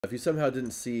If you somehow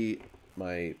didn't see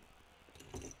my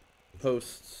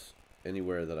posts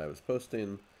anywhere that I was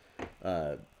posting,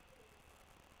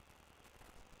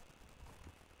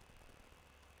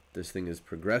 this thing is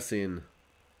progressing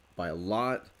by a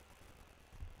lot.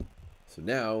 So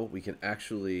now we can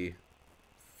actually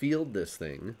field this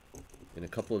thing in a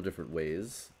couple of different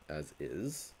ways, as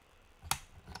is.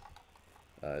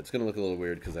 It's going to look a little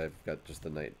weird because I've got just the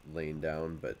knight laying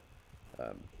down, but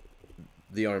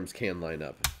the arms can line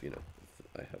up, you know,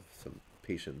 if I have some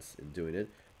patience in doing it.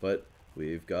 But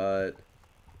we've got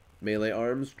melee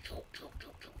arms.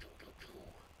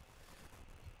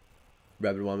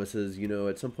 Rabid Wama says, you know,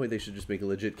 at some point they should just make a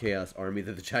legit chaos army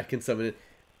that the chat can summon it.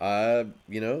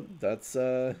 You know, that's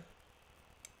not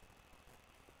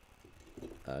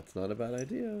a bad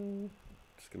idea.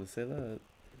 Just gonna say that.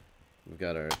 We've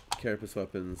got our carapace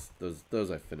weapons.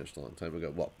 Those I finished a long time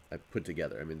ago. Well, I put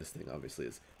together. I mean, this thing obviously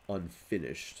is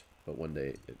unfinished, but one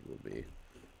day it will be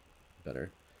better.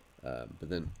 But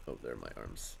then, oh, there are my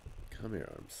arms. Come here,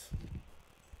 arms.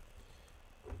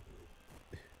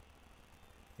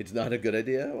 It's not a good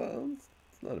idea? Well,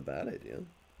 it's not a bad idea.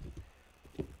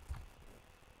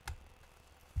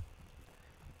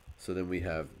 So then we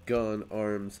have gun,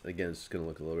 arms. Again, it's just going to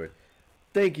look a little weird.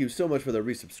 Thank you so much for the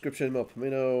resubscription,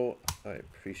 Melpomino. I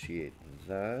appreciate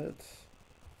that.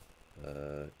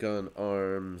 Gun,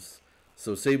 arms.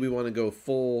 So say we want to go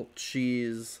full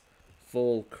cheese,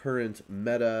 full current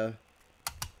meta,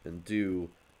 and do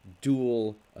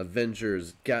dual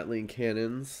Avengers Gatling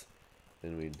cannons.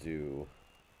 And we do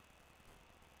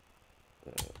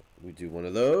one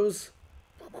of those.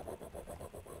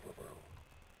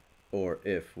 Or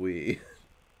if we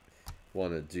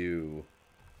want to do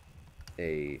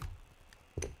a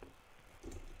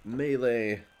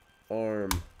melee arm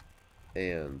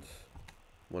and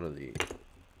one of the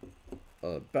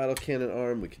battle cannon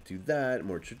arm, we could do that,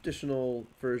 more traditional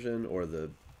version, or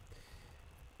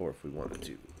if we want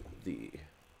to do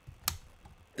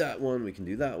that one, we can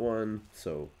do that one.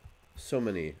 So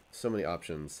many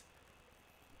options.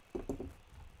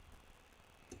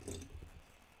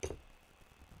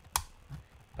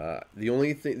 The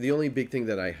only big thing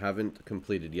that I haven't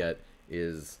completed yet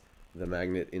is the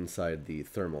magnet inside the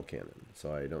thermal cannon.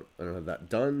 So I don't have that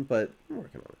done, but I'm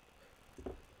working on it.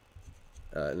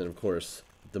 And then of course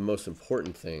the most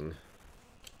important thing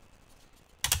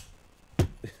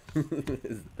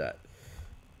is that.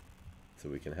 So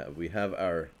we have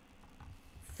our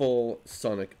full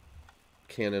sonic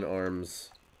cannon arms.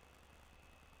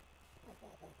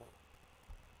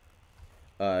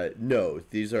 No,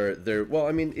 well,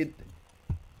 I mean,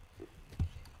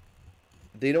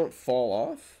 they don't fall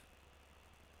off,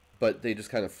 but they just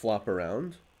kind of flop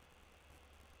around,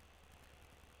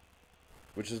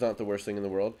 which is not the worst thing in the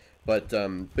world. But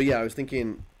yeah, I was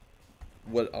thinking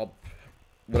what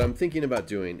I'm thinking about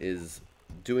doing is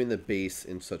doing the base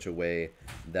in such a way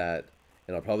that,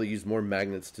 and I'll probably use more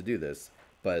magnets to do this,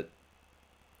 but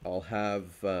I'll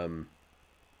have, I'm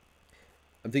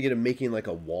thinking of making like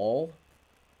a wall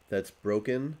that's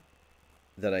broken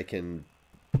that I can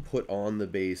put on the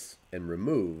base and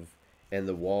remove, and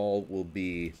the wall will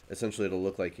be essentially, it'll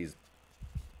look like he's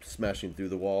smashing through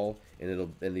the wall,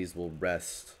 and these will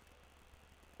rest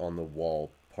on the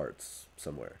wall parts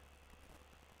somewhere.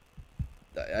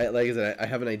 Like I said, I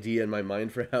have an idea in my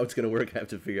mind for how it's going to work. I have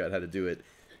to figure out how to do it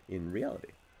in reality.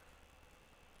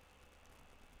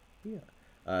 Yeah.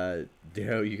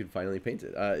 Darrow, you can finally paint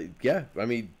it. Yeah, I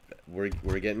mean, we're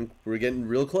getting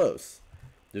real close.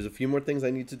 There's a few more things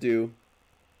I need to do.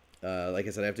 Like I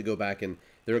said, I have to go back, and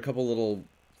there are a couple little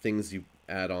things you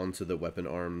add on to the weapon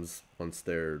arms once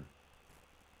they're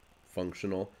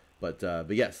functional. But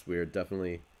yes, we're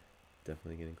definitely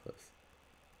getting close.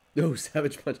 No,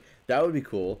 Savage Punch. That would be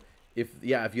cool. If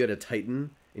you had a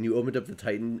Titan and you opened up the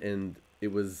Titan and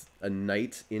it was a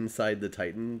knight inside the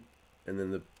Titan, and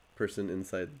then the person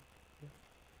inside.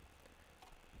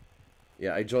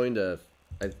 Yeah, I joined I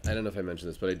don't know if I mentioned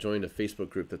this, but I joined a Facebook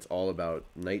group that's all about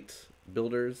knight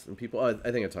builders and people. I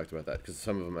think I talked about that because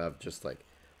some of them have just like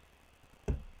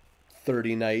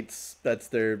 30 knights. That's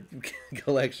their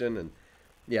collection, and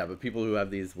yeah, but people who have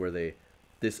these where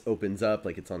this opens up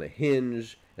like it's on a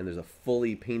hinge, and there's a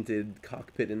fully painted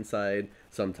cockpit inside,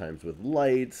 sometimes with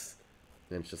lights,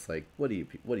 and it's just like, what are you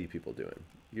people doing?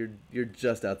 You're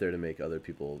just out there to make other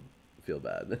people feel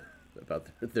bad about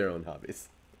their own hobbies.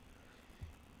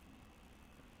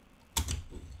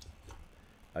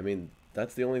 I mean,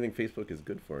 that's the only thing Facebook is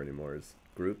good for anymore, is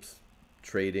groups,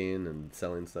 trading, and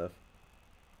selling stuff.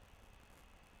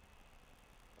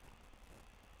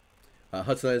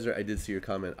 Hudsonizer, I did see your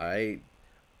comment.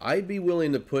 I'd be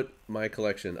willing to put my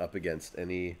collection up against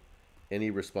any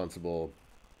responsible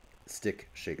stick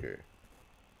shaker.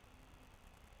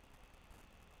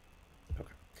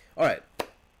 Okay. All right.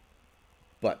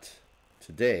 But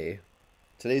today's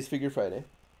Figure Friday,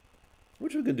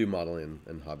 which we could do modeling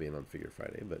and hobbying on Figure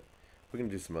Friday, but we're going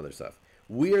to do some other stuff.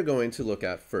 We are going to look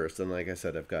at first, and like I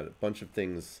said, I've got a bunch of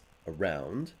things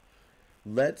around.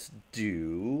 Let's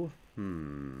do,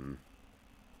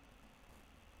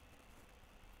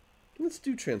 let's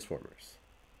do Transformers.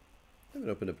 I haven't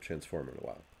opened up a Transformer in a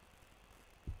while.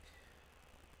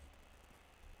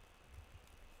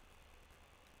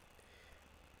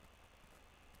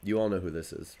 You all know who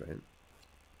this is, right?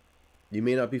 You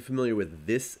may not be familiar with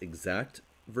this exact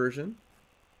version.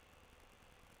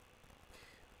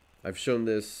 I've shown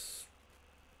this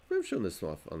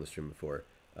off on the stream before.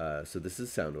 So this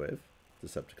is Soundwave,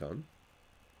 Decepticon.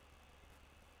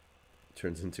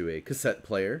 Turns into a cassette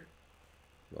player.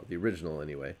 Well, the original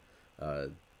anyway.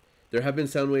 There have been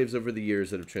Soundwaves over the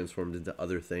years that have transformed into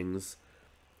other things,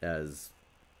 as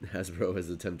Hasbro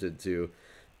has attempted to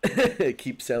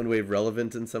keep Soundwave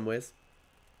relevant in some ways.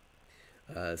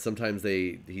 Sometimes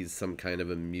he's some kind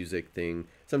of a music thing.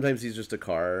 Sometimes he's just a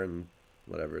car and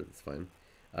whatever. That's fine.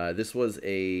 This was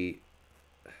a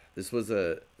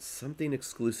something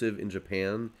exclusive in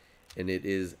Japan, and it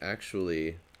has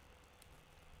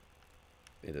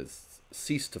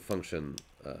ceased to function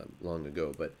long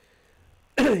ago. But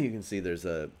you can see there's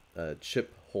a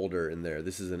chip holder in there.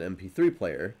 This is an MP3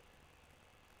 player,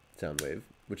 Soundwave,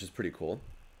 which is pretty cool.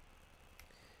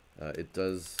 It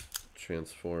does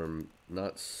transform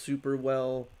not super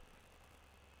well.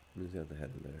 Who's got the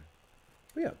head in there?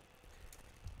 Oh, yeah.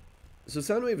 So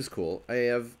Soundwave is cool. I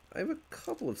have a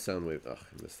couple of Soundwave. Ugh,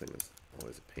 this thing is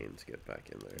always a pain to get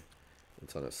back in there.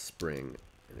 It's on a spring,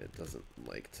 and it doesn't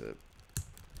like to.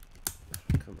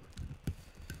 Oh, come on.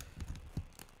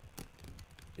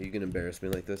 Are you gonna embarrass me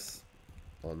like this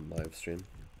on live stream?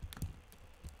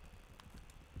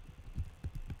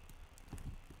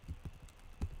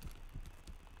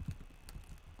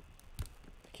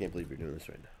 I can't believe you're doing this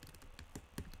right now.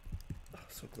 Oh,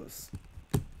 so close.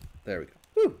 There we go.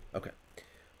 Woo! Okay.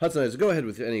 Hudson, go ahead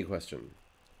with any question.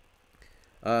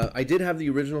 I did have the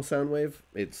original Soundwave.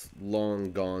 It's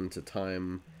long gone to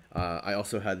time. I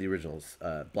also had the originals.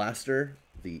 Blaster,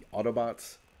 the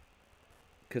Autobots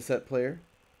cassette player.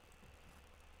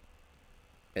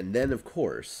 And then, of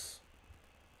course,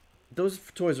 those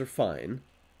toys are fine,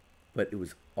 but it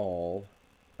was all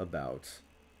about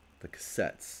the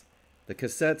cassettes. The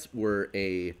cassettes were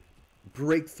a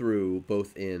breakthrough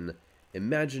both in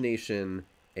imagination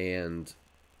and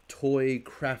toy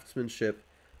craftsmanship.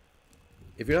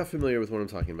 If you're not familiar with what I'm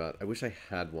talking about, I wish I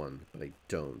had one, but I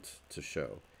don't to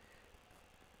show.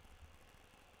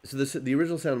 So the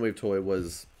original Soundwave toy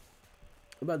was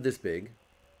about this big,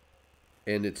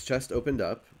 and its chest opened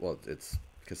up. Well, its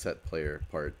cassette player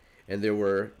part, and there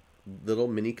were little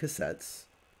mini cassettes.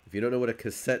 If you don't know what a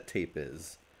cassette tape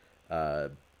is,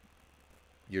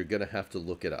 you're gonna have to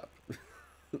look it up.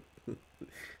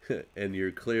 And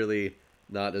you're clearly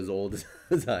not as old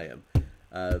as I am.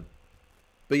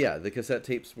 But yeah, the cassette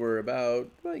tapes were about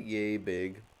yay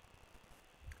big.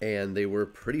 And they were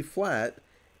pretty flat.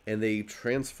 And they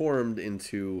transformed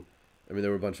into... I mean,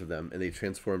 there were a bunch of them. And they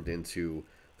transformed into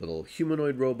little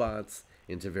humanoid robots,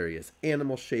 into various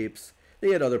animal shapes. They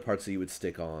had other parts that you would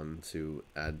stick on to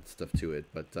add stuff to it.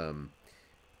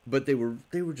 But they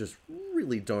were just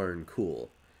really darn cool.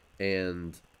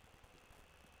 And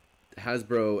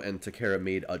Hasbro and Takara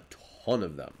made a ton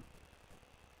of them.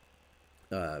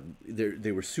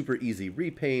 They were super easy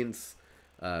repaints,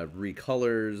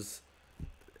 recolors.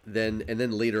 Then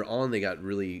later on they got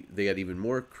even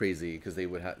more crazy because they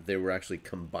were actually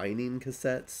combining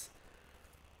cassettes.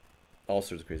 All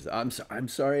sorts of crazy. I'm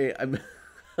sorry.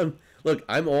 Look,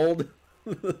 I'm old,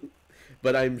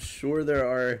 but I'm sure there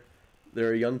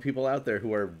are young people out there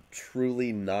who are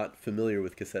truly not familiar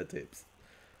with cassette tapes.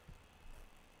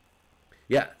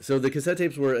 Yeah, so the cassette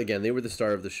tapes were, they were the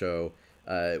star of the show.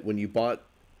 When you bought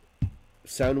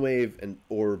Soundwave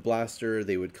or Blaster,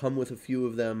 they would come with a few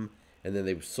of them, and then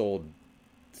they sold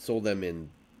them in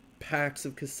packs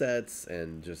of cassettes,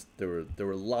 and just there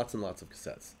were lots and lots of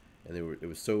cassettes, and it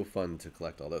was so fun to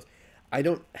collect all those. I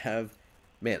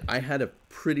had a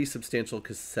pretty substantial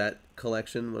cassette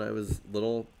collection when I was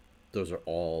little. Those are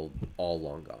all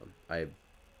long gone. I have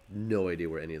no idea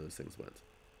where any of those things went.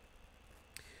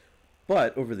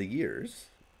 But over the years,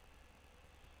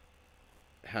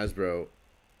 Hasbro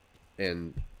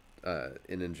and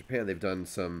in Japan, they've done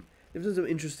some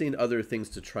interesting other things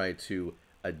to try to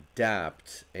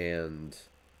adapt and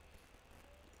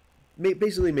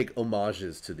basically make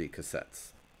homages to the cassettes.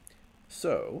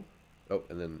 So, oh,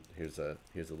 and then here's a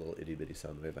little itty bitty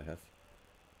Soundwave I have.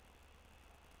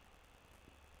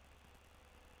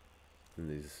 And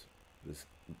this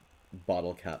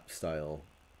bottle cap style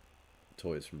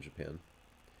toys from Japan.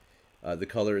 The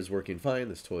color is working fine.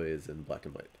 This toy is in black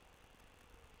and white.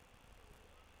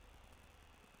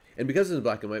 And because it's in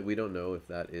black and white, we don't know if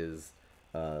that is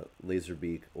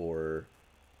Laserbeak or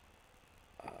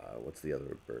what's the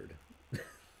other bird?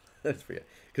 I forget.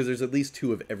 Because there's at least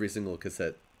 2 of every single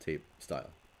cassette tape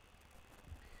style.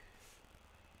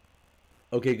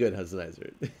 Okay, good,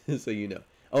 Hudsonizer. So you know.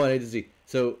 Oh, and I did see.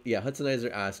 So, yeah,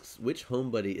 Hudsonizer asks, which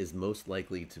home buddy is most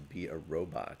likely to be a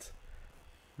robot?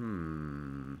 That's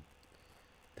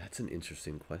an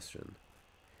interesting question.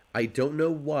 I don't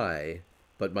know why,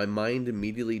 but my mind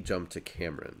immediately jumped to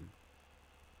Cameron.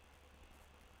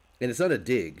 And it's not a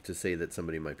dig to say that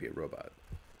somebody might be a robot.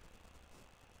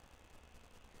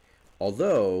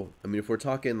 Although, I mean, if we're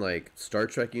talking like Star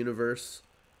Trek universe,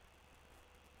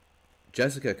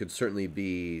 Jessica could certainly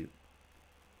be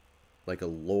like a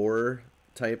lore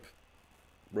type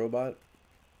robot.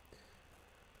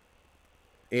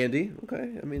 Andy,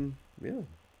 okay, I mean, yeah.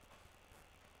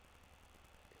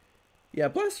 Yeah,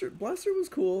 Blaster was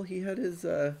cool. He had his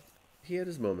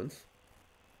moments.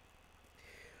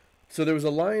 So there was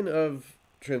a line of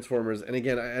Transformers, and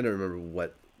again, I don't remember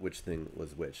which thing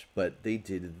was which, but they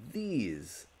did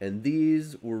these, and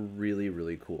these were really,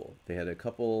 really cool. They had a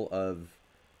couple of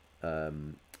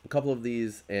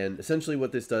these, and essentially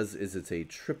what this does is it's a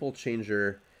triple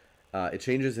changer. It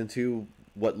changes into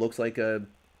what looks like a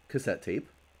cassette tape,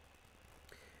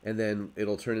 and then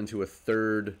it'll turn into a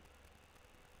third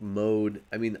mode.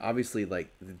 I mean, obviously, like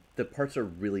the parts are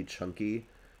really chunky,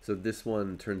 so this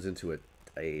one turns into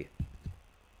a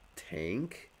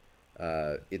tank.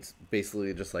 It's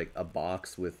basically just like a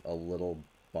box with a little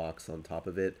box on top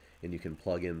of it, and you can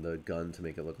plug in the gun to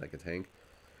make it look like a tank.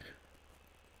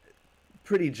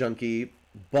 Pretty junky,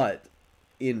 but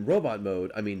in robot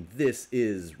mode, I mean, this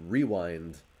is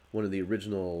Rewind, one of the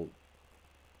original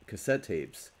cassette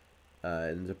tapes,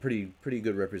 and a pretty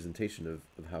good representation of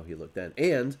how he looked then.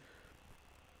 And,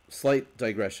 slight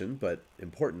digression, but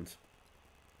important,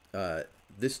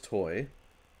 this toy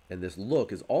and this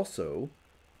look is also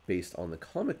based on the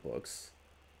comic books,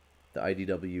 the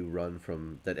IDW run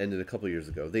from that ended a couple years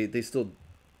ago. They still,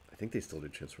 I think they still do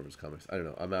Transformers comics. I don't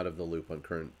know. I'm out of the loop on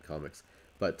current comics,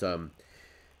 but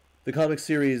the comic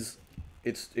series,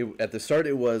 at the start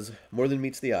it was More Than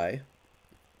Meets the Eye.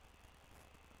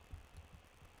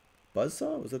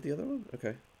 Buzzsaw, was that the other one?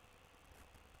 Okay.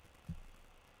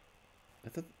 I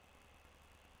thought.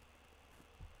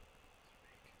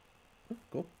 Oh,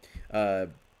 cool.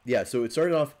 Yeah, so it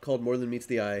started off called More Than Meets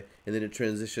the Eye, and then it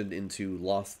transitioned into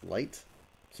Lost Light.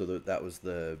 So that was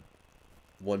the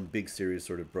one big series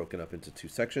sort of broken up into 2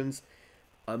 sections.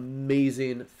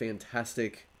 Amazing,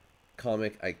 fantastic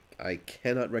comic. I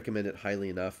cannot recommend it highly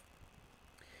enough.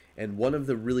 And one of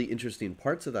the really interesting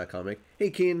parts of that comic,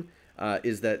 hey Keen,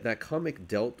 is that comic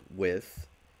dealt with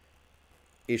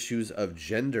issues of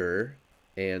gender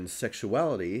and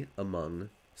sexuality among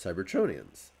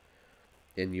Cybertronians.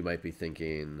 And you might be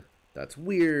thinking, that's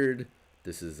weird.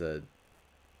 This is a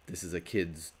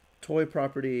kid's toy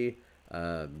property,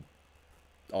 all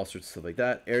sorts of stuff like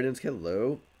that. Airden's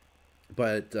hello,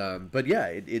 but yeah,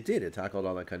 it did. It tackled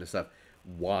all that kind of stuff.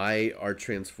 Why are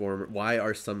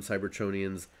some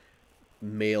Cybertronians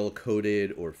male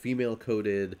coded or female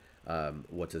coded?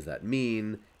 What does that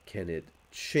mean? Can it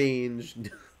change?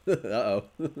 Uh-oh,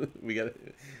 we got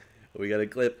a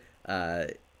clip.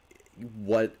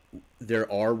 What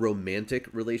there are romantic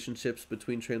relationships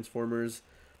between Transformers.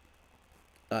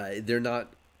 They're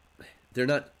not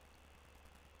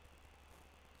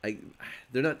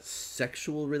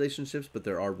sexual relationships, but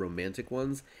there are romantic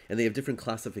ones, and they have different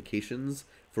classifications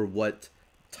for what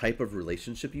type of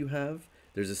relationship you have.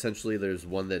 There's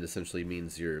one that essentially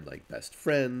means you're like best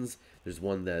friends. There's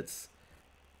one that's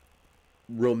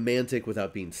romantic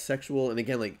without being sexual, and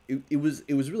again, like it was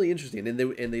really interesting, and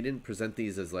they didn't present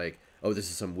these as like, oh,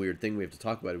 this is some weird thing we have to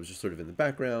talk about. It was just sort of in the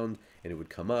background, and it would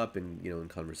come up, and in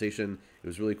conversation. It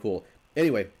was really cool.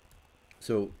 Anyway,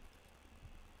 so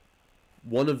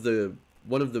one of the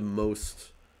most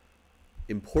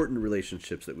important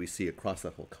relationships that we see across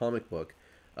that whole comic book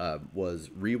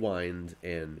was Rewind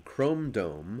and Chrome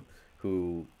Dome,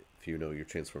 who, if you know your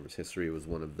Transformers history, was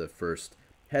one of the first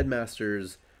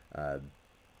headmasters.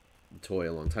 Toy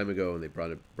a long time ago, and they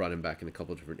brought him back in a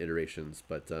couple of different iterations,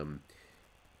 but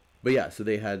yeah, so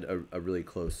they had a really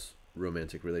close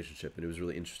romantic relationship, and it was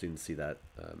really interesting to see that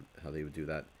how they would do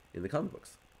that in the comic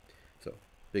books. So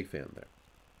Big fan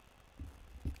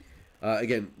there.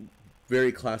 Again,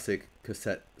 very classic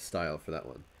cassette style for that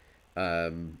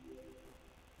one.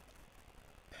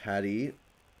 Patty,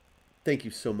 thank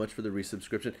you so much for the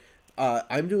resubscription.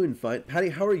 I'm doing fine. Patty,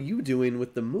 how are you doing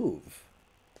with the move?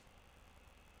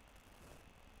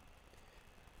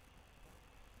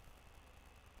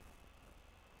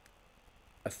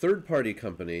 A third-party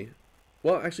company,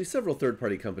 well, actually several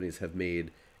third-party companies have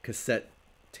made cassette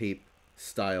tape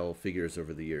style figures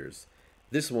over the years.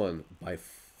 This one, by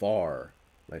far,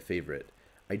 my favorite.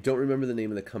 I don't remember the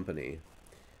name of the company,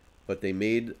 but they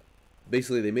made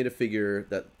a figure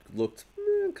that looked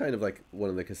kind of like one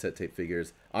of the cassette tape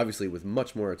figures, obviously with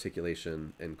much more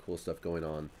articulation and cool stuff going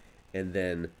on, and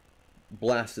then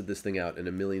blasted this thing out in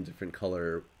a million different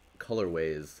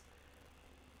colorways.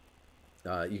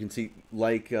 You can see,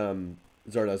 like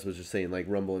Zardoz was just saying, like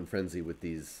Rumble and Frenzy with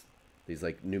these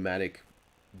like pneumatic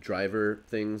driver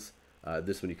things.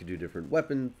 This one you could do different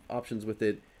weapon options with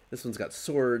it. This one's got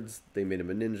swords. They made him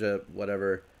a ninja,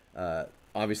 whatever.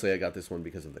 Obviously, I got this one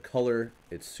because of the color.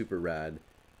 It's super rad,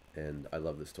 and I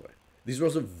love this toy. These are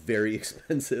also very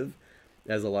expensive,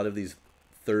 as a lot of these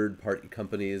third-party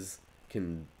companies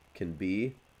can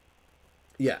be.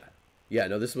 Yeah.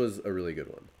 No, this was a really good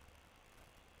one.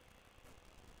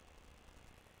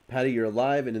 Patty, you're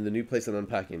alive and in the new place I'm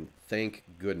unpacking. Thank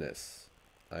goodness.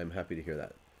 I'm happy to hear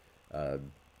that.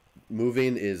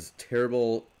 Moving is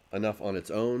terrible enough on its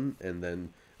own, and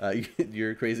then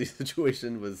your crazy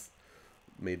situation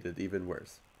made it even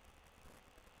worse.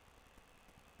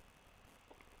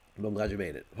 But I'm glad you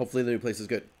made it. Hopefully the new place is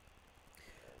good.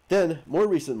 Then, more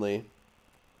recently,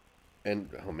 and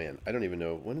oh man, I don't even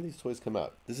know, when did these toys come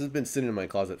out? This has been sitting in my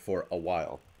closet for a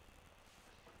while.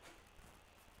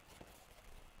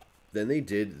 Then they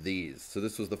did these. So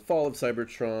this was the fall of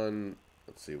Cybertron.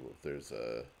 Let's see if there's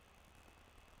a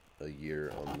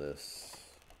year on this.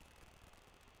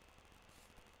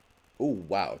 Oh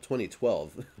wow,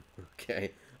 2012.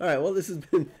 Okay. All right. Well, this has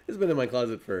been in my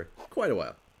closet for quite a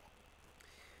while.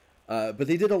 But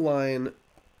they did a line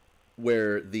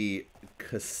where the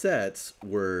cassettes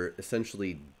were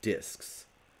essentially discs,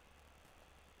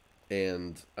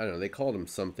 and I don't know, they called them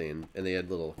something, and they had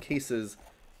little cases.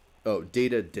 Oh,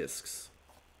 data discs,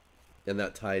 and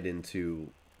that tied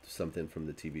into something from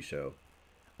the TV show.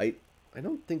 I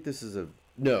don't think this is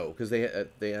because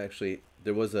they actually,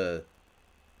 there was a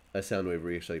Soundwave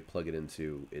where you actually plug it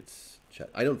into its chat.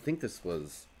 I don't think this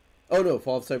was. Oh no,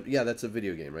 Fall of Cyber. Yeah, that's a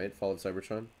video game, right? Fall of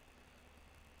Cybertron.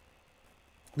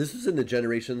 This was in the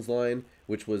Generations line,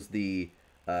 which was the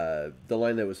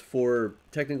line that was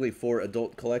technically for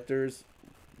adult collectors,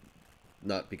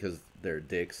 not because they're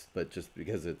dicks, but just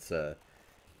because it's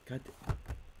God,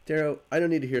 Darrow, I don't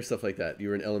need to hear stuff like that. You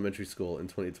were in elementary school in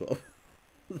 2012.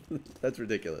 That's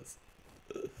ridiculous.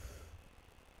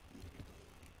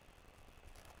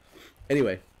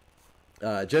 Anyway,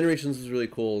 Generations was really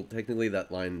cool. Technically,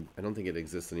 that line, I don't think it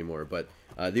exists anymore, but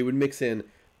they would mix in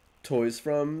toys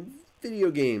from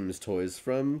video games, toys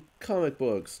from comic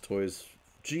books, toys,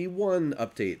 G1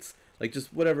 updates, like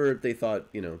just whatever they thought,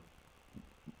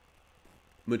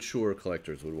 mature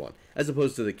collectors would want, as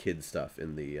opposed to the kid stuff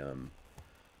in the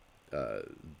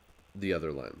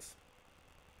other lines.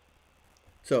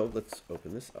 So let's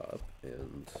open this up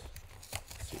and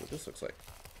see what this looks like.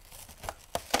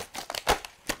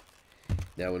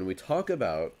 Now, when we talk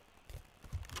about,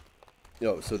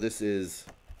 so this is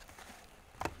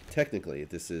technically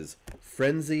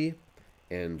Frenzy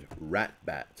and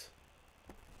Ratbat.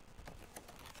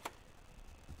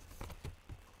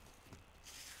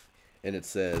 And it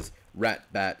says,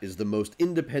 Ratbat is the most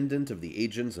independent of the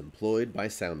agents employed by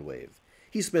Soundwave.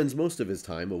 He spends most of his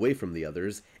time away from the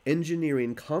others,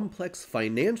 engineering complex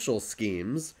financial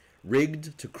schemes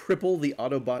rigged to cripple the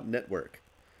Autobot network.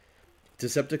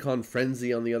 Decepticon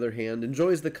Frenzy, on the other hand,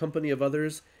 enjoys the company of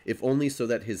others, if only so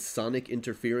that his sonic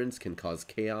interference can cause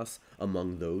chaos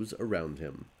among those around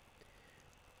him.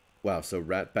 Wow, so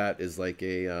Ratbat is like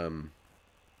a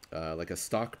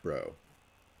stock bro.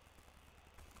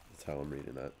 That's how I'm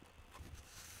reading that.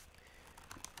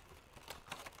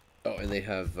 Oh, and they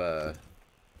have,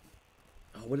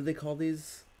 what do they call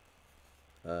these?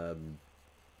 The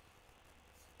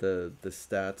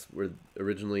stats were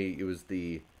originally, it was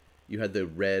you had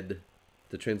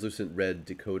the translucent red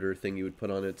decoder thing you would put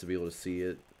on it to be able to see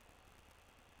it.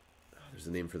 Oh, there's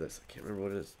a name for this. I can't remember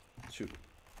what it is. Shoot.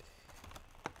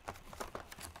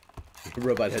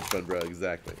 Robot hedge fund bro,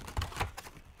 exactly.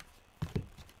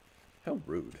 How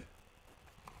rude.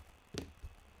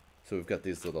 So we've got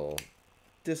these little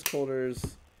disc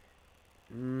holders.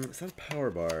 It's not a power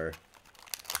bar.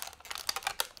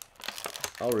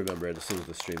 I'll remember it as soon as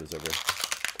the stream is over.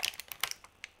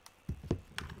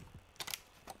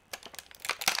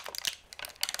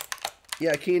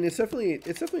 Yeah, Keen, it's definitely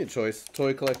a choice.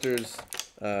 Toy collectors,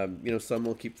 you know, some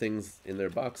will keep things in their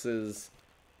boxes,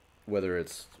 whether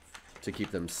it's to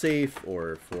keep them safe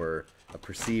or for a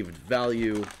perceived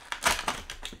value.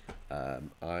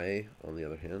 I, on the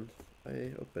other hand,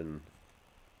 I open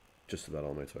just about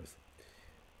all my toys.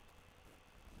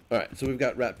 Alright, so we've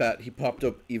got Ratbat. He popped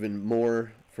up even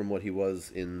more from what he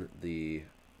was in the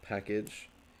package.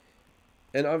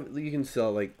 And you can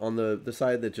tell, like, on the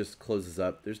side that just closes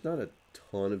up, there's not a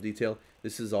ton of detail.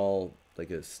 This is all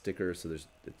like a sticker, so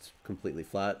it's completely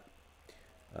flat.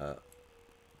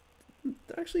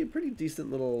 Actually a pretty decent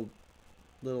little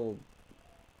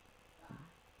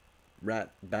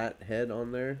rat bat head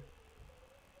on there.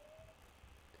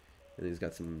 And he's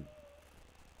got some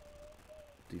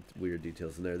weird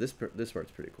details in there. This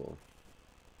part's pretty cool.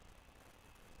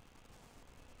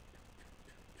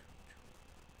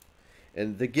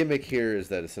 And the gimmick here is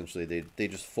that essentially they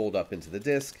just fold up into the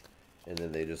disc, and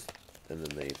then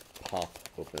they pop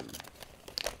open.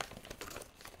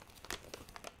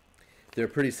 They're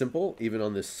pretty simple, even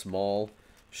on this small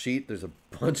sheet. There's a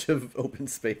bunch of open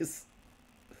space.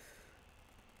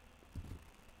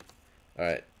 All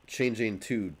right, changing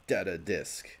to data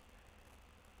disc.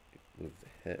 Move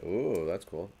the head. Oh, that's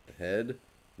cool. The head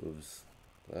moves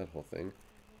that whole thing.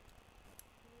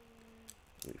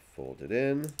 We fold it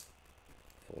in.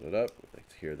 Fold it up. We like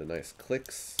to hear the nice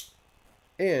clicks.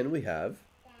 And we have...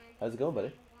 How's it going,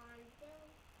 buddy?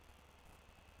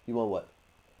 You want what?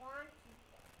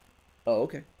 Oh,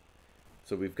 okay.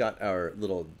 So we've got our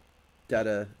little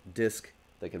data disc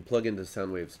that can plug into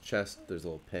Soundwave's chest. There's a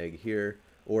little peg here.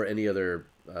 Or any other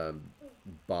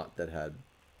bot that had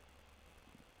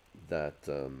that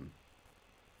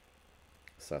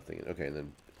soft thing. Okay, and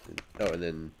then... Oh, and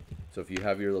then... So if you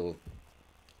have your little...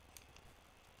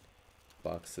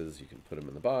 boxes, you can put them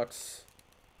in the box.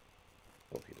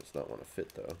 Oh, he does not want to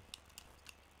fit though.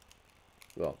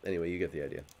 Well, anyway, you get the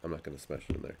idea. I'm not going to smash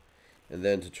it in there. And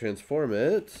then to transform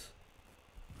it,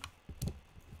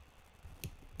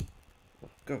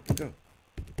 go.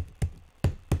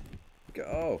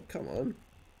 Oh, come on.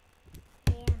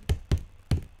 Yeah.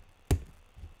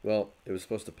 Well, it was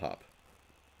supposed to pop.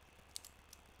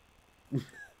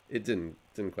 It didn't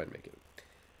quite make it.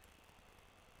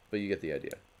 But you get the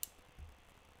idea.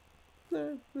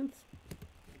 No, it's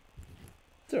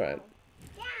alright.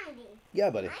 Daddy. Yeah,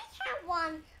 buddy. I have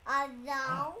one of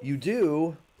those. You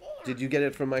do? Yeah. Did you get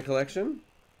it from my collection?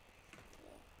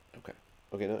 Okay.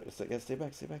 Okay, no, stay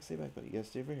back, buddy. You gotta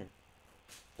stay over here.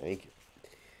 Thank you.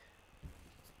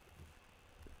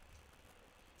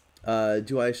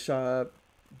 Do I shop?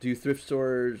 Do thrift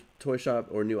store, toy shop,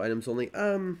 or new items only?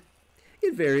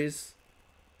 It varies.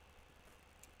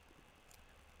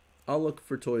 I'll look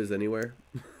for toys anywhere.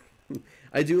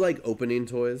 I do like opening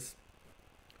toys,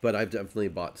 but I've definitely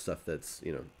bought stuff that's,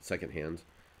 you know, secondhand.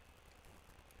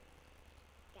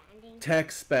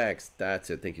 Tech specs. That's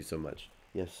it. Thank you so much.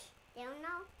 Yes. They don't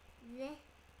know.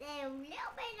 They're a little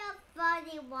bit of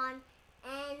fuzzy one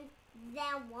and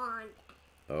then one.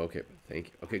 Okay, thank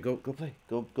you. Okay, go play.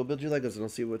 Go build your Legos, and I'll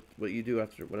see what you do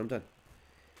after when I'm done.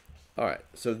 All right.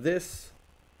 So this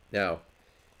now.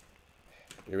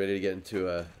 You ready to get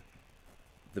into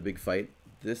the big fight?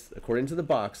 This, according to the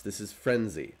box, this is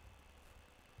Frenzy.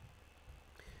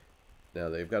 Now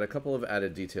they've got a couple of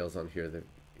added details on here.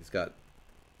 He's got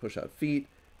push-out feet.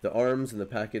 The arms in the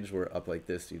package were up like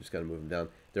this. So you just got to move them down.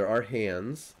 There are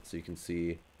hands, so you can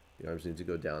see the arms need to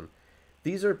go down.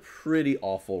 These are pretty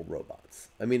awful robots.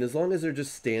 I mean, as long as they're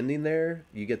just standing there,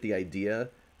 you get the idea.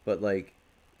 But like,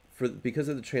 because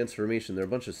of the transformation, they're a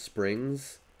bunch of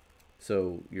springs,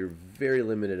 so you're very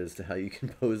limited as to how you can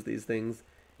pose these things.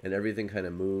 And everything kind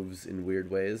of moves in weird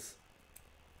ways.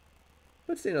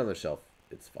 But staying on the shelf,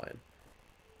 it's fine.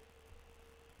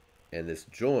 And this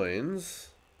joins,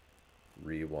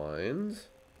 rewind,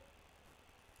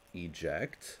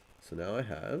 eject. So now I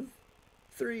have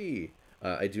 3.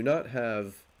 I do not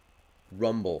have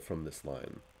rumble from this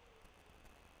line.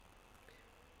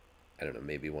 I don't know,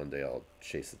 maybe one day I'll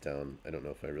chase it down. I don't know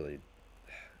if I really...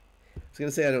 I was going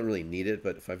to say I don't really need it,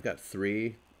 but if I've got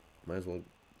 3, might as well...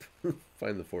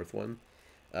 find the 4th one.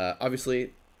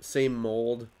 Obviously, same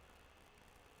mold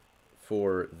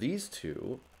for these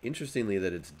two. Interestingly,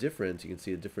 that it's different. You can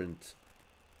see a different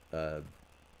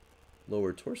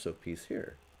lower torso piece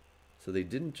here. So they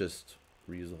didn't just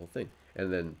reuse the whole thing.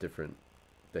 And then different.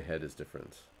 The head is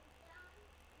different.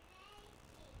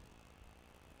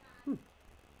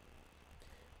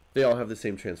 They all have the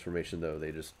same transformation, though.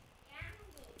 They just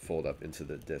fold up into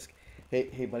the disc.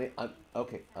 Hey, buddy.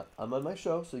 Okay. I'm on my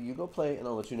show, so you go play, and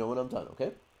I'll let you know when I'm done.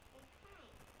 Okay?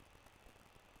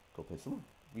 Go play some more.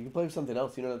 You can play with something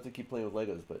else. You don't have to keep playing with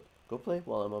Legos, but go play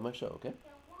while I'm on my show. Okay?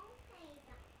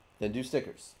 Then do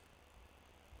stickers.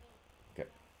 Okay.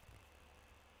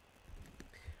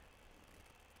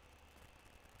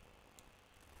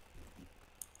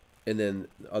 And then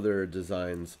other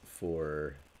designs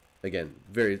for, again,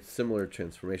 very similar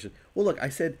transformation. Well, look, I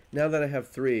said now that I have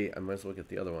 3, I might as well get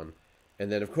the other one.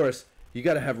 And then, of course, you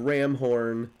got to have ram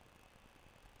horn,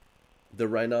 the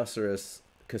rhinoceros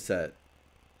cassette.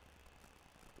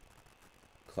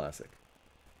 Classic.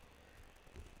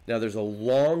 Now, there's a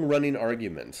long-running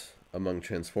argument among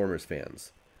Transformers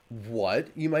fans. What,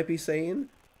 you might be saying?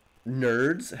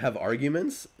 Nerds have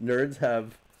arguments? Nerds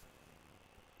have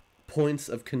points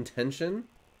of contention?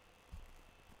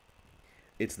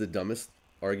 It's the dumbest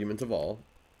argument of all,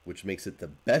 which makes it the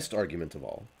best argument of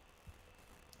all.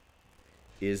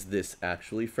 Is this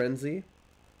actually Frenzy,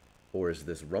 or is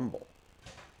this Rumble?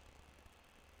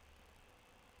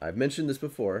 I've mentioned this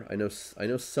before. I know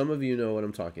some of you know what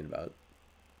I'm talking about.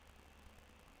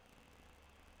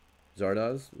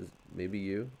 Zardoz is maybe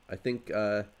you. I think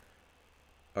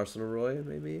Arsenal Roy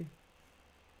maybe.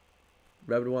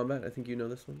 Rabbit Wombat. I think you know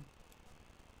this one.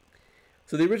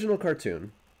 So the original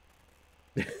cartoon.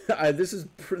 This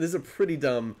is a pretty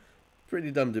dumb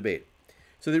debate.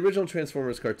 So the original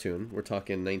Transformers cartoon, we're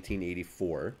talking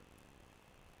 1984.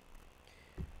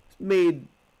 Made.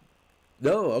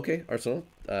 No, okay, Arsenal.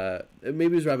 Maybe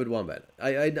it was Rabbit Wombat.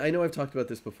 I know I've talked about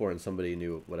this before, and somebody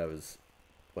knew what I was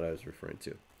referring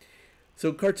to.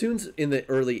 So cartoons in the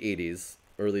early 80s,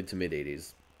 early to mid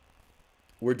 80s,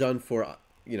 were done for,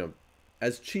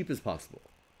 as cheap as possible.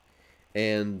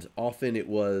 And often it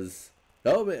was,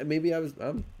 maybe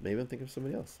I'm thinking of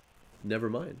somebody else. Never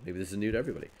mind. Maybe this is new to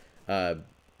everybody.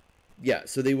 Yeah,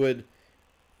 so they would,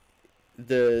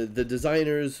 the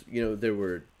designers, they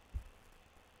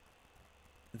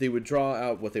would draw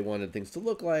out what they wanted things to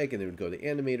look like, and they would go to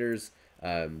animators.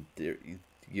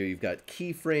 You've got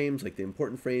keyframes, like the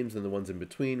important frames, and the ones in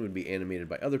between would be animated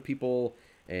by other people,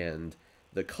 and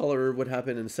the color would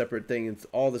happen in a separate thing. It's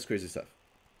all this crazy stuff.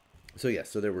 So yes,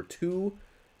 so there were 2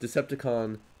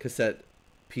 Decepticon cassette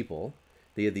people.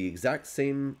 They had the exact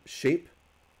same shape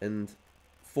and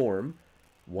form.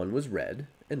 One was red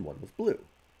and one was blue.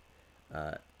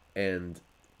 And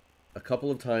a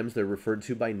couple of times they're referred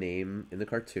to by name in the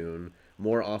cartoon.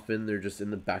 More often they're just in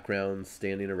the background,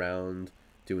 standing around,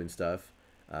 doing stuff.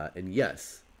 And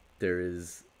yes, there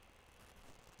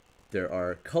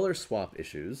are color swap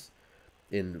issues.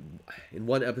 In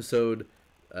one episode,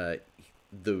 the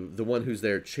one who's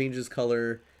there changes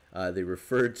color. They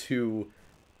refer to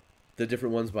the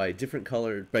different ones by different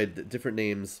color, by different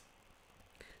names.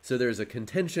 So there's a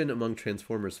contention among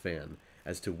Transformers fan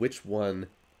as to which one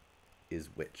is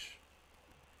which.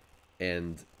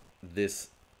 And this,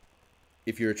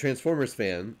 if you're a Transformers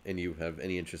fan and you have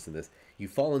any interest in this, you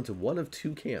fall into one of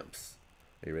 2 camps.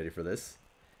 Are you ready for this?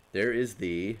 There is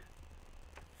the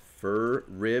fur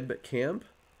rib camp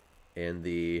and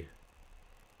the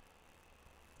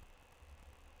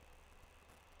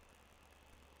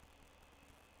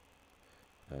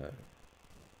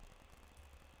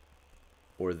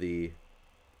or the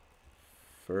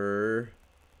fur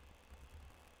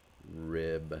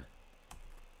rib.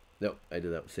 No, I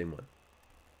did that same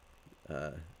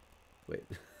one. Wait.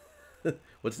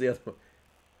 What's the other one?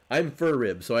 I'm fur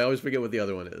rib, so I always forget what the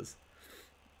other one is.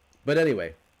 But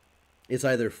anyway, it's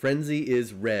either Frenzy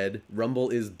is red, Rumble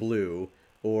is blue,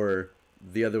 or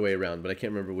the other way around, but I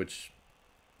can't remember which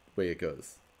way it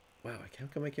goes. Wow, how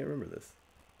come I can't remember this?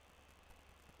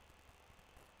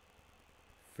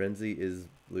 Frenzy is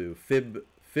blue.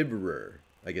 Fibrer,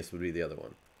 I guess, would be the other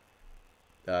one.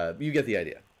 You get the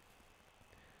idea.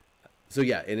 So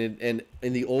yeah, and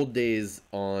in the old days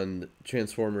on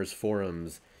Transformers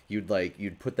forums, you'd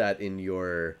put that in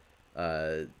your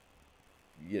as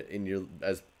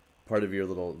part of your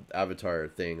little avatar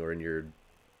thing, or in your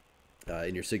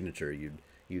signature,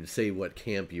 you'd say what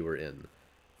camp you were in.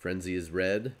 Frenzy is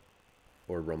red,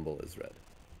 or Rumble is red.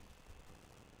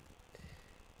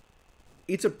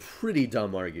 It's a pretty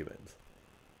dumb argument,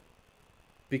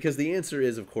 because the answer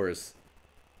is, of course,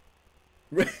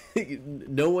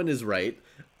 no one is right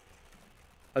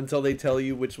until they tell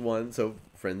you which one. So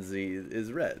Frenzy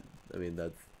is red. I mean,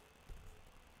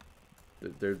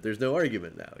 there's no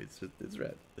argument now. It's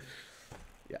red.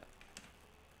 Yeah.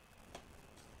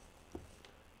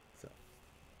 So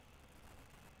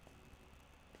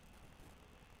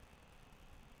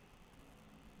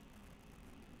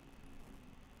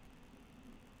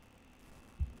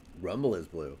Rumble is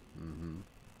blue. Mm-hmm.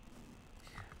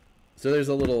 So there's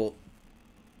a little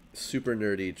super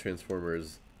nerdy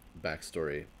Transformers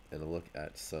backstory and a look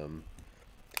at some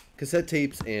cassette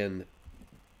tapes and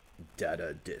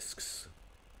data discs.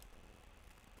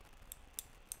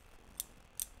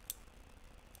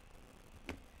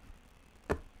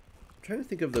 I'm trying to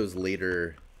think of those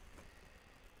later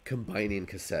combining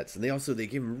cassettes, and they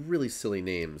gave them really silly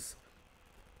names.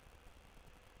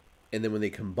 And then when they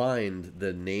combined,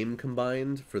 the name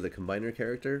combined for the combiner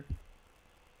character.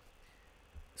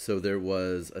 So there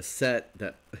was a cassette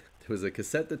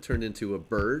that turned into a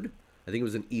bird. I think it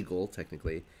was an eagle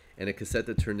technically, and a cassette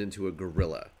that turned into a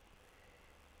gorilla.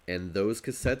 And those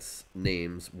cassettes'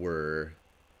 names were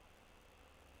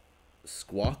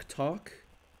Squawk Talk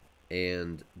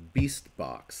and Beast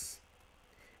Box.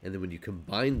 And then when you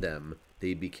combined them,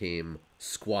 they became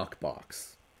Squawk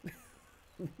Box.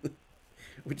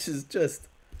 Which is just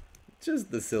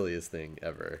the silliest thing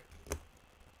ever.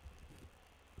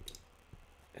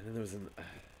 And then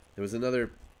there was another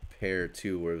pair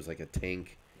too where it was like a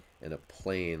tank and a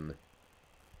plane.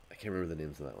 I can't remember the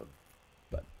names of that one.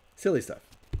 But silly stuff.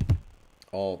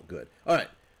 All good. Alright,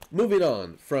 moving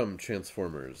on from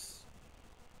Transformers.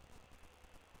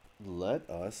 Let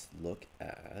us look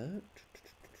at,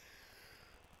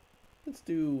 let's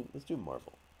do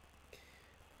Marvel.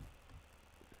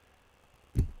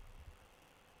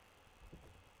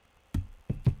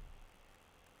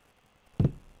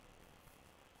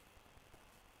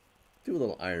 Do a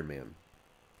little Iron Man.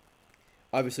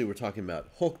 Obviously we're talking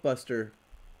about Hulkbuster,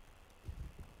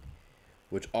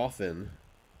 which often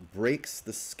breaks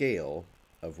the scale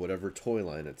of whatever toy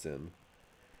line it's in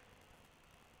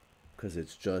because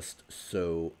it's just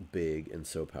so big and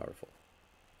so powerful.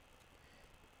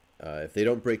 If they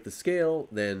don't break the scale,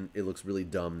 then it looks really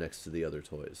dumb next to the other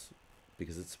toys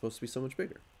because it's supposed to be so much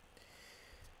bigger.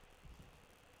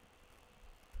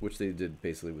 Which they did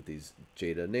basically with these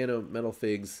Jada Nano metal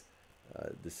figs.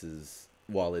 This is,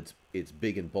 while it's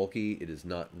big and bulky, it is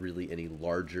not really any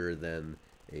larger than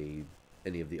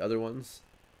any of the other ones.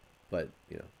 But,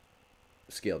 you know,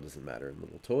 scale doesn't matter in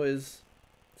little toys.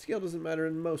 Scale doesn't matter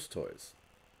in most toys.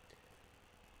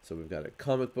 So we've got a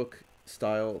comic book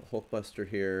style Hulkbuster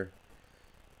here.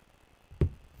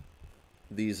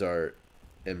 These are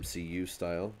MCU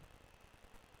style.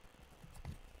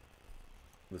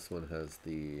 This one has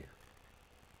the...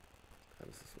 How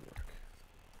does this one work?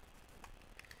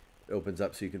 It opens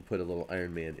up so you can put a little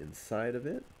Iron Man inside of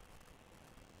it.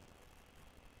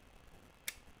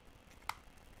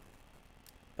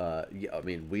 Yeah, I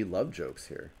mean, we love jokes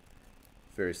here.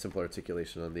 Very simple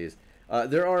articulation on these.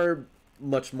 There are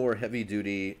much more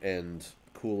heavy-duty and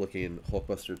cool-looking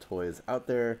Hulkbuster toys out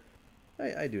there.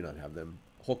 I do not have them.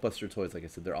 Hulkbuster toys, like I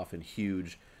said, they're often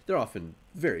huge. They're often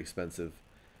very expensive.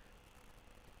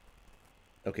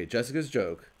 Okay, Jessica's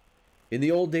joke. In the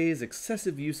old days,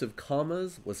 excessive use of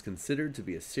commas was considered to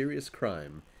be a serious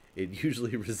crime. It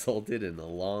usually resulted in a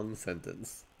long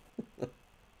sentence. I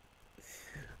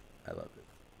love it.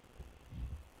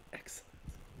 Excellent.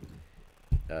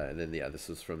 And then, yeah, this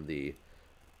was from the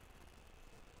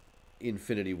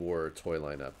Infinity War toy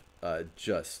lineup.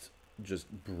 Just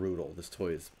brutal. This toy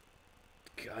is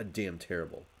goddamn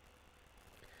terrible.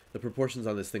 The proportions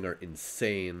on this thing are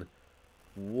insane.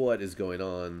 What is going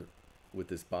on with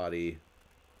this body?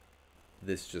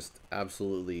 This just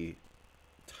absolutely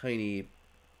tiny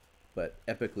but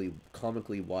epically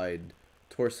comically wide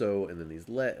torso, and then these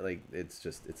like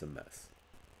it's a mess.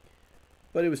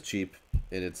 But it was cheap,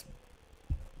 and it's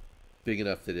big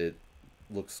enough that it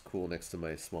looks cool next to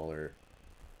my smaller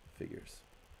figures.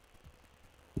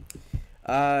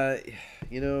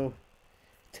 You know,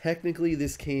 technically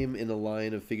this came in a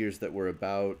line of figures that were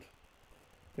about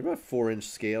 4-inch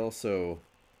scale, so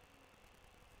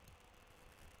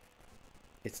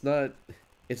it's not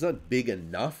big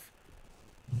enough,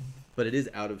 but it is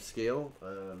out of scale.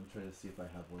 I'm trying to see if I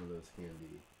have one of those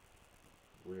handy.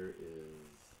 Where is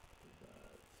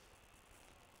that?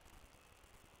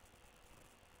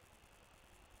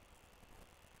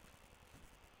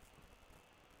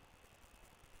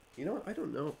 You know what? I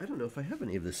don't know if I have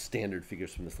any of the standard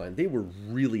figures from this line. They were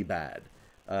really bad.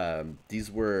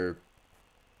 These were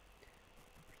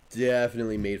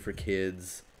definitely made for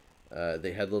kids.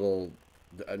 They had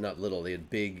they had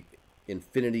big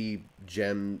infinity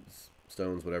gems,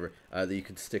 stones, whatever, that you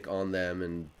could stick on them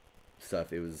and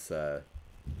stuff. It was,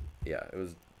 yeah, it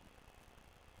was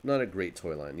not a great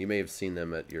toy line. You may have seen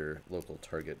them at your local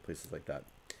Target, places like that.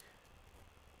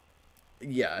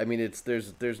 Yeah, I mean,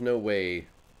 there's no way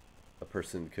a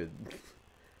person could,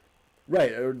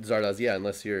 right, or Zardoz, yeah,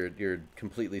 unless you're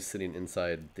completely sitting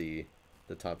inside the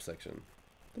top section.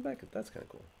 The back, that's kind of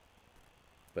cool.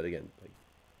 But again, like,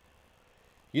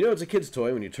 you know, it's a kid's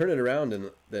toy when you turn it around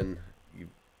and then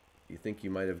you think you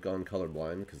might have gone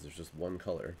colorblind because there's just one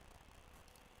color.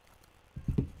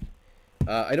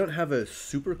 I don't have a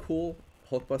super cool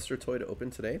Hulkbuster toy to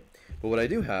open today, but what I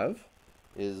do have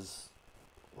is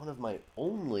one of my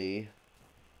only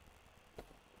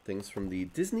things from the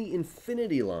Disney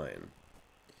Infinity line.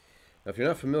 Now, if you're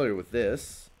not familiar with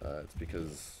this, it's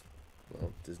because,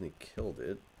 well, Disney killed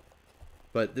it.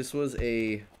 But this was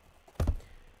a...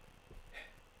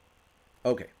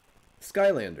 Okay,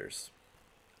 Skylanders.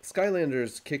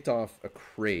 Skylanders kicked off a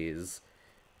craze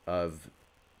of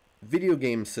video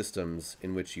game systems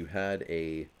in which you had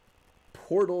a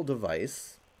portal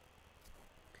device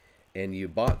and you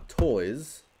bought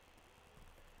toys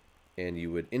and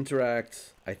you would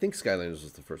interact. I think Skylanders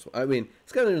was the first one. I mean,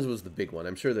 Skylanders was the big one.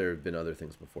 I'm sure there have been other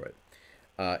things before it.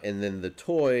 And then the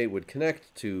toy would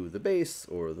connect to the base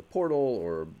or the portal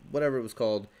or whatever it was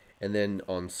called, and then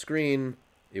on screen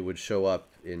it would show up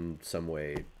in some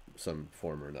way, some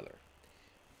form or another.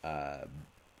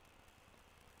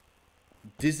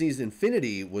 Disney's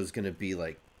Infinity was going to be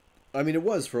like, I mean, it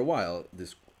was for a while,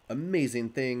 this amazing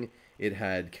thing. It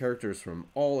had characters from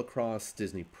all across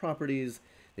Disney properties.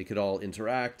 They could all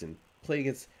interact and play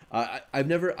against. I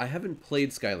haven't played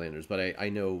Skylanders, but I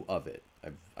know of it.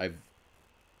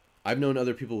 I've known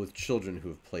other people with children who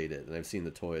have played it, and I've seen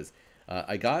the toys.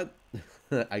 I got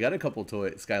a couple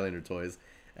Skylander toys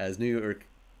as New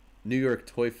York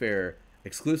Toy Fair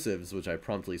exclusives, which I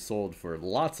promptly sold for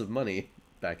lots of money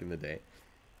back in the day.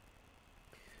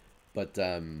 But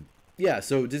yeah,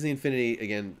 so Disney Infinity,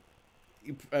 again,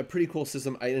 a pretty cool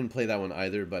system. I didn't play that one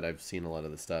either, but I've seen a lot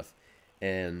of the stuff.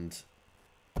 And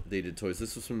they did toys.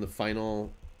 This was from the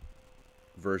final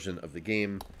version of the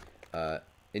game. And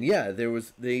yeah, had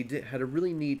a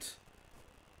really neat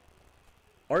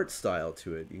art style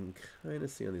to it. You can kind of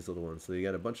see on these little ones. So you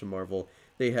got a bunch of Marvel.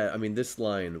 I mean, this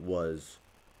line was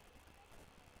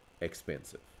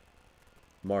expansive.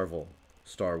 Marvel,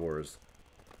 Star Wars,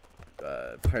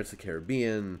 Pirates of the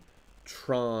Caribbean,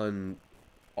 Tron,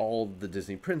 all the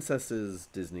Disney princesses,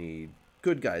 Disney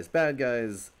good guys, bad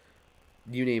guys,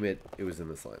 you name it, it was in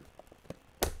this line.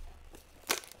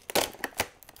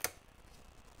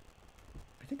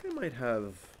 I think I might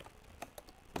have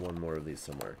one more of these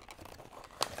somewhere.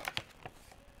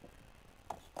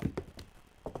 I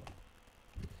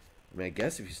mean, I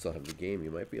guess if you still have the game,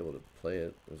 you might be able to play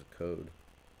it. There's a code.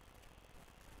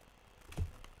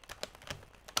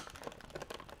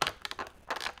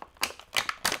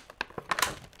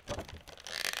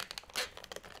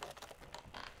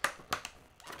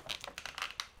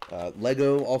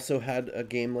 Lego also had a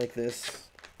game like this.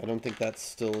 I don't think that's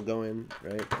still going,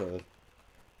 right? The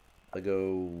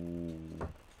Lego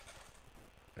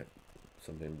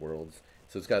something Worlds.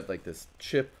 So it's got like this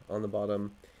chip on the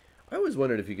bottom. I always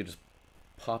wondered if you could just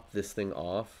pop this thing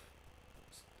off,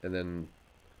 and then,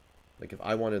 like, if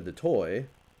I wanted the toy,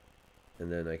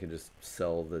 and then I can just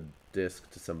sell the disc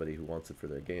to somebody who wants it for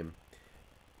their game.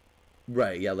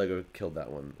 Right, yeah, Lego killed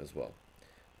that one as well.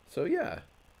 So yeah,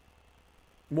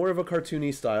 more of a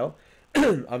cartoony style.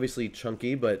 Obviously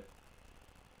chunky, but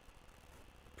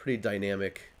pretty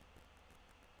dynamic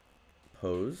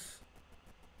pose.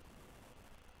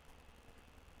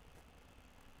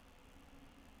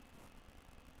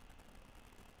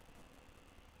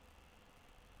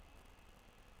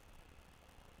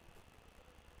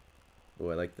 Oh,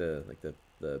 I like the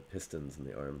pistons in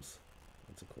the arms.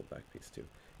 That's a cool back piece too.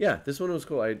 Yeah, this one was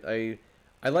cool. I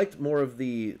liked more of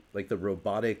the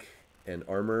robotic and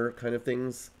armor kind of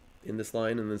things in this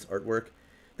line and this artwork.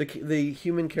 The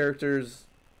human characters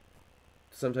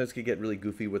sometimes could get really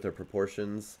goofy with their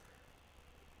proportions,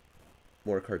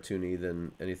 more cartoony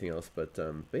than anything else. But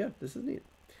yeah, this is neat.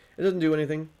 It doesn't do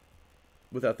anything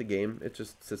without the game. It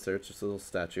just sits there. It's just a little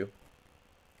statue.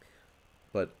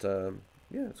 But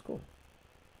yeah, it's cool.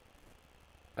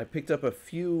 I picked up a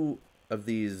few of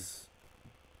these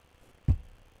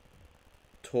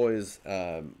toys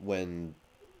when,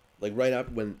 like,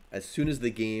 as soon as the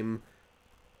game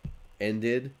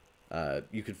ended,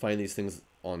 you could find these things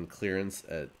on clearance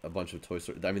at a bunch of toy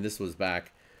stores. I mean, this was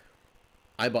back,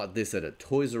 I bought this at a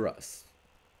Toys R Us,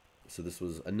 so this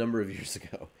was a number of years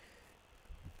ago.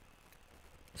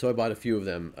 So I bought a few of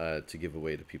them to give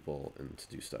away to people and to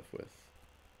do stuff with.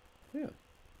 Yeah.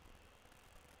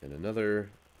 And another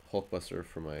Hulkbuster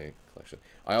for my collection.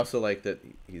 I also like that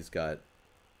he's got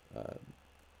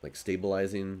like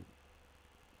stabilizing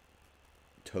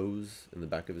toes in the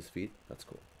back of his feet. That's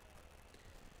cool.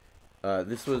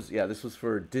 This was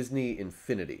for Disney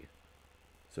Infinity.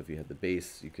 So if you had the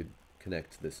base, you could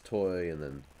connect this toy, and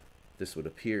then this would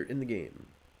appear in the game.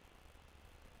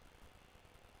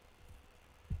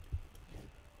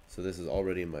 So this is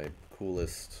already my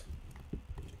coolest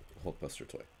Hulkbuster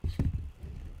toy.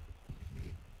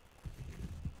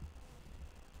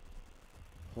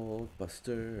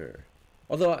 Hulkbuster.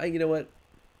 Although, you know what?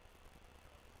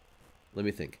 Let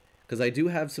me think. Because I do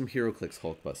have some HeroClix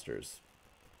Hulkbusters.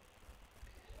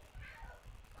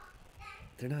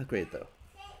 They're not great, though.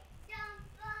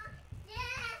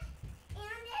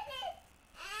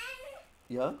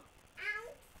 Yeah?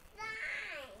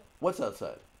 What's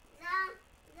outside?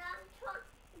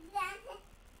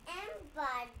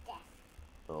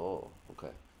 Oh, okay.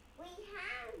 We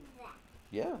have that.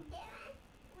 Yeah. I said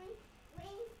we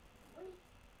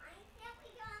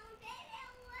gonna get it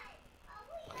away. Oh,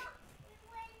 we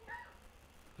went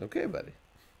up. Okay, buddy.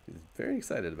 He's very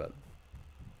excited about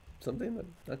something.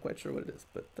 I'm not quite sure what it is,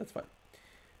 but that's fine.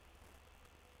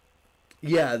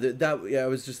 Yeah, I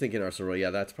was just thinking Arsenal Roy. Yeah,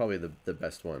 that's probably the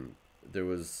best one. There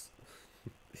was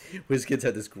WizKids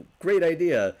had this great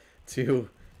idea to,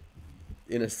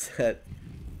 in a set,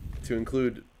 to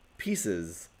include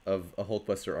pieces of a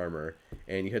Hulkbuster armor,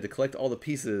 and you had to collect all the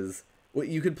pieces. Well,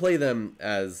 you could play them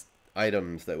as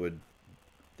items that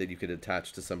you could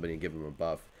attach to somebody and give them a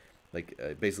buff. Like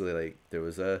basically, like there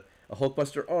was a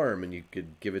Hulkbuster arm, and you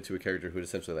could give it to a character who would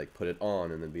essentially like put it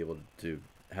on and then be able to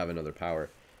have another power.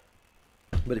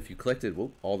 But if you collected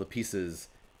all the pieces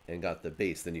and got the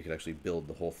base, then you could actually build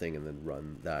the whole thing and then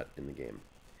run that in the game,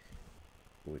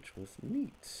 which was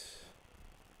neat.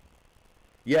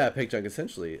 Yeah, Peg Junk,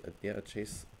 essentially,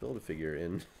 Chase Build-A-Figure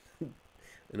in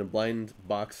in a blind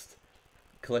boxed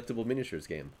collectible miniatures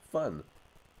game. Fun.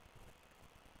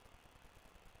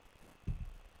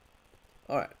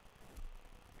 All right,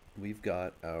 we've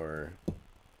got our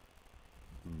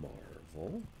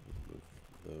Marvel. Move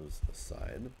those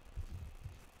aside.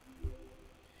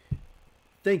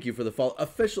 Thank you for the follow.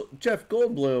 Official Jeff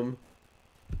Goldblum.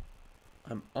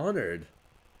 I'm honored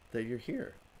that you're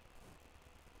here.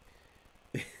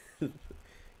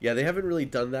 Yeah, they haven't really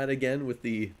done that again with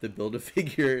the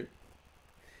Build-A-Figure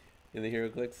in the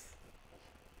HeroClix.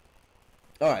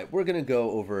 All right, we're gonna go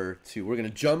over to. We're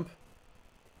gonna jump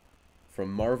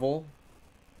from Marvel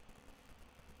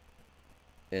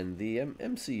and the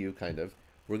MCU kind of.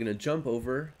 We're gonna jump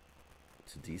over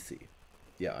to DC.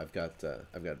 Yeah, I've got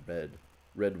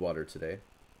red water today.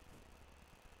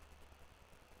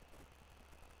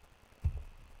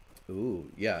 Ooh,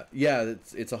 yeah.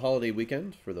 It's a holiday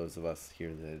weekend for those of us here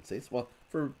in the United States. Well,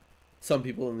 for some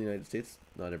people in the United States,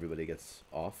 not everybody gets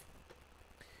off.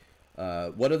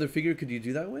 What other figure could you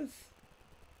do that with?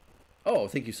 Oh,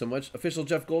 thank you so much, official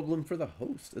Jeff Goldblum, for the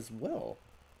host as well.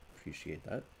 Appreciate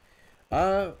that.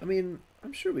 I mean,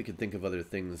 I'm sure we could think of other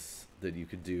things that you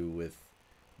could do with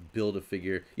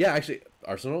Build-A-Figure. Yeah, actually,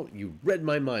 Arsenal, you read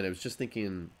my mind. I was just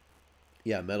thinking,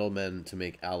 yeah, Metal Men to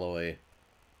make alloy.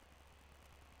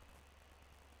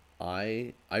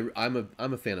 I'm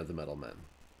a fan of the Metal Men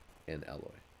and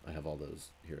alloy. I have all those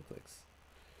HeroClix.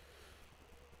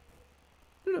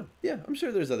 I don't know. Yeah, I'm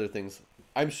sure there's other things.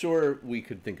 I'm sure we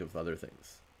could think of other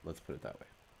things. Let's put it that way.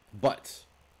 But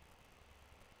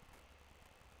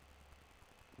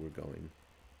we're going.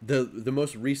 The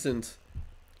most recent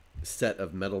set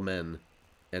of Metal Men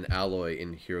and alloy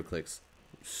in HeroClix,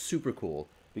 super cool,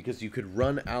 because you could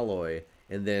run alloy,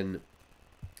 and then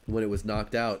when it was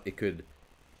knocked out, it could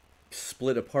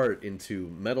split apart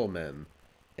into Metal Men.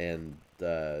 And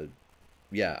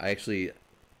yeah, I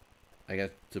got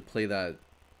to play that.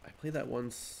 I played that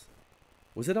once.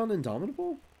 Was it on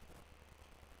Indomitable?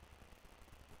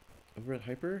 Over at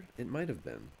Hyper? It might have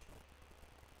been.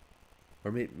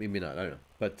 Or maybe not. I don't know.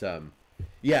 But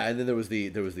yeah, and then there was the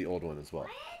old one as well.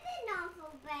 Where is the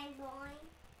novel, bad boy?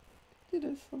 It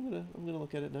is. I'm gonna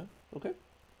look at it now. Okay.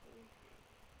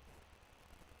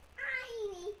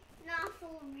 I need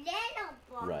novel little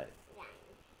boy. Right.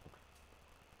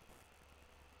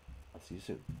 I'll see you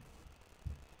soon.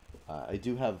 I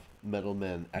do have Metal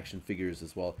Men action figures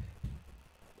as well.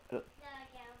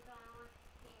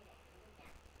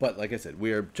 But like I said,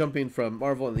 we are jumping from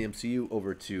Marvel and the MCU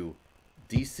over to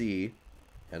DC,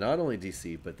 and not only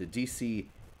DC, but the DC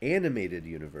animated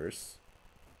universe.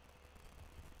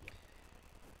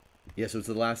 Yeah, so it's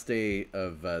the last day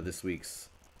of this week's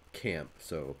camp.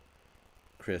 So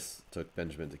Chris took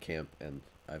Benjamin to camp, and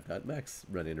I've got Max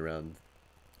running around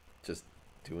just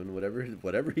doing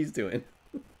whatever he's doing.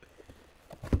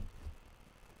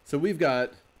 So we've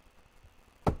got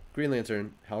Green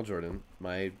Lantern, Hal Jordan,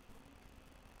 my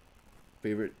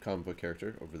favorite comic book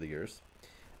character over the years,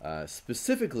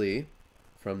 specifically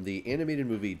from the animated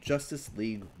movie Justice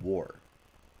League War.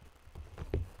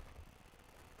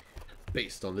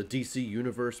 Based on the DC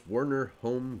Universe Warner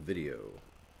home video.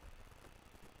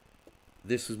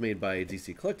 This was made by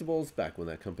DC Collectibles back when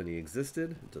that company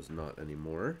existed. It does not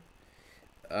anymore.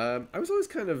 I was always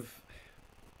kind of...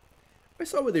 I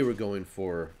saw what they were going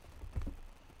for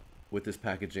with this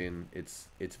packaging. It's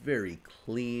very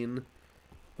clean,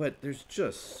 but there's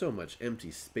just so much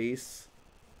empty space.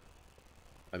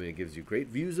 I mean, it gives you great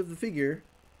views of the figure,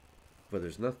 but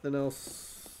there's nothing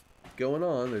else going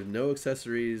on. There's no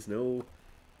accessories, no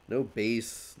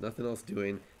base, nothing else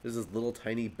doing. There's this little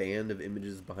tiny band of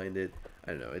images behind it.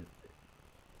 I don't know.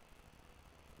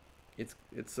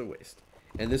 It's a waste.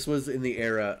 And this was in the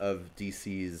era of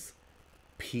DC's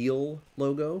Peel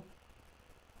logo.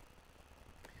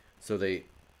 So they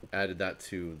added that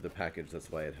to the package.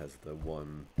 That's why it has the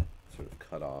one sort of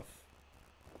cut off.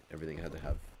 Everything had to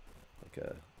have like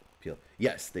a peel.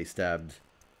 Yes, they stabbed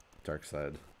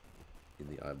Darkseid in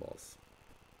the eyeballs.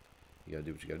 You gotta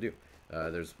do what you gotta do.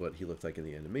 There's what he looked like in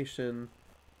the animation.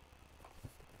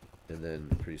 And then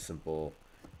pretty simple.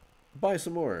 Buy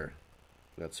some more.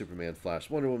 We got Superman, Flash,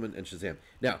 Wonder Woman, and Shazam.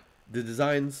 Now, the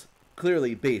designs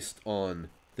clearly based on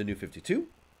the New 52.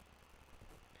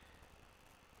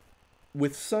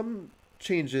 With some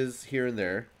changes here and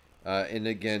there. And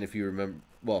again, if you remember,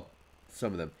 well,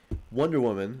 some of them. Wonder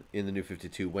Woman in the New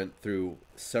 52 went through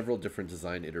several different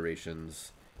design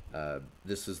iterations.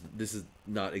 This is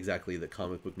not exactly the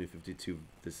comic book New 52.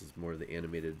 This is more the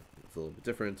animated. It's a little bit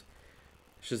different.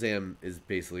 Shazam is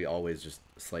basically always just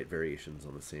slight variations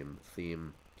on the same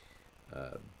theme.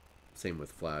 Same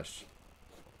with Flash.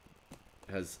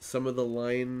 Has some of the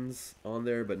lines on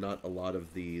there, but not a lot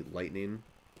of the lightning.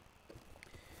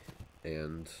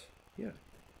 And yeah.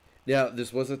 Now,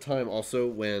 this was a time also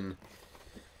when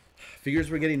figures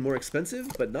were getting more expensive,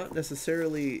 but not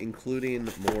necessarily including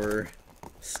more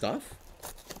stuff,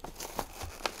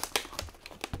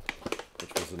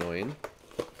 which was annoying.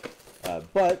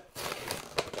 But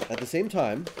at the same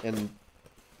time, and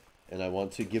I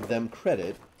want to give them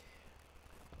credit,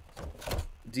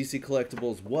 DC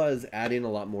Collectibles was adding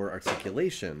a lot more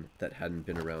articulation that hadn't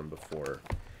been around before.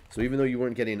 So even though you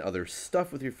weren't getting other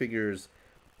stuff with your figures,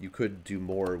 you could do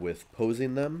more with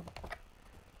posing them.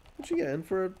 Which again,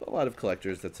 for a lot of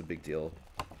collectors, that's a big deal.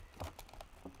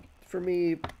 For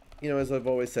me, you know, as I've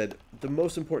always said, the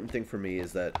most important thing for me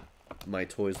is that my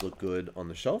toys look good on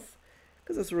the shelf,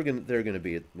 because that's where they're going to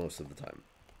be most of the time.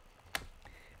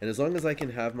 And as long as I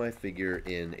can have my figure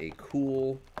in a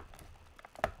cool,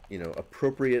 you know,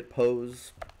 appropriate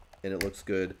pose, and it looks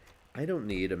good, I don't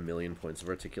need a million points of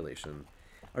articulation.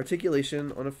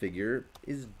 Articulation on a figure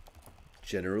is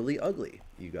generally ugly.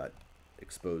 You got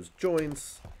exposed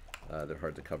joints, they're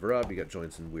hard to cover up, you got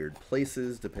joints in weird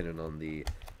places depending on the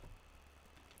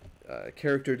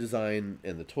character design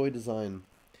and the toy design.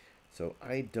 So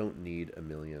I don't need a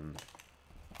million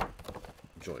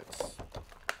joints.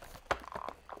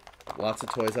 Lots of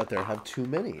toys out there have too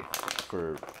many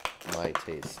for my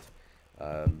taste.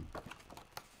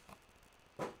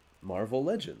 Marvel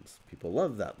Legends. People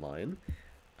love that line.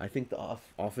 I think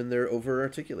often they're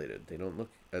over-articulated. They don't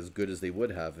look as good as they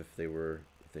would have if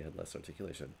they had less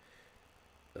articulation.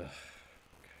 Ugh.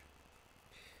 Okay.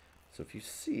 So if you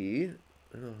see,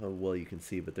 I don't know how well you can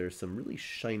see, but there's some really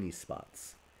shiny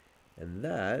spots. And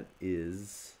that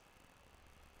is,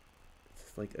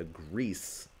 it's like a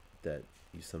grease that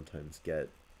you sometimes get.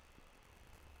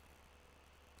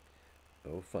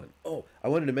 Oh, fun. Oh, I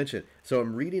wanted to mention, so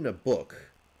I'm reading a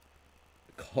book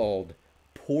called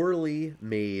Poorly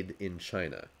Made in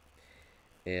China.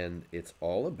 And it's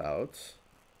all about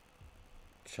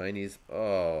Chinese...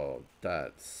 Oh,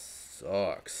 that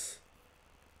sucks.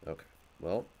 Okay,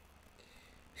 well...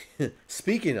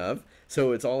 Speaking of,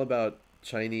 so it's all about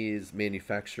Chinese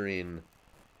manufacturing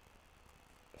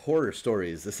horror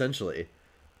stories, essentially.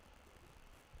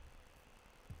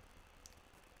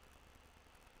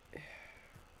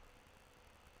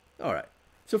 Alright,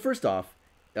 so first off,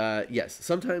 yes,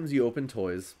 sometimes you open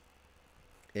toys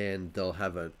and they'll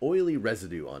have an oily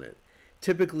residue on it.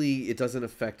 Typically, it doesn't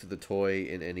affect the toy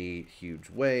in any huge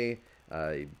way.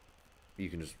 You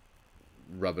can just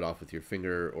rub it off with your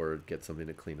finger or get something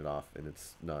to clean it off, and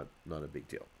it's not a big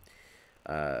deal.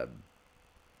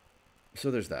 So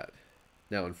there's that.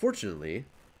 Now, unfortunately,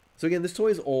 so again, this toy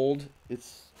is old.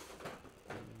 It's,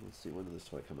 let's see, when did this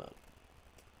toy come out?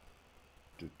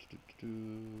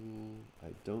 I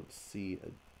don't see a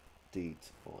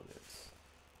date on it.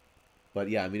 But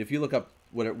yeah, I mean, if you look up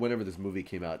whenever this movie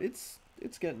came out, it's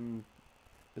been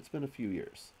a few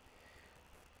years.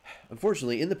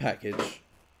 Unfortunately, in the package,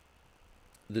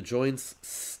 the joints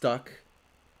stuck,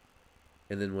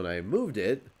 and then when I moved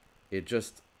it, it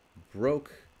just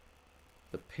broke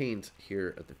the paint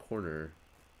here at the corner.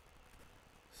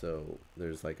 So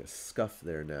there's like a scuff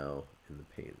there now in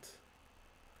the paint.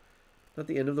 Not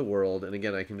the end of the world, and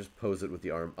again, I can just pose it with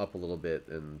the arm up a little bit,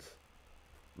 and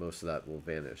most of that will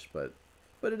vanish, but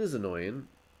it is annoying.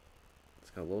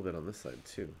 It's got a little bit on this side,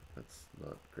 too. That's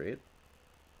not great.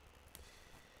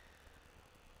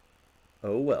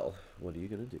 Oh, well. What are you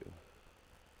going to do?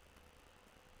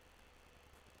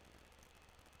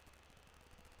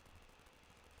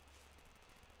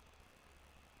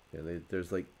 Yeah,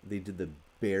 there's like, they did the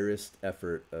barest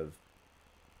effort of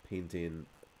painting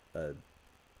a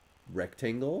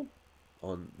rectangle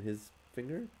on his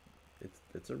finger.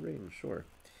 It's a ring, sure.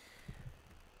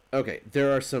 Okay,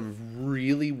 there are some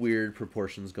really weird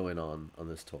proportions going on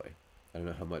this toy. I don't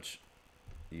know how much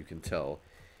you can tell.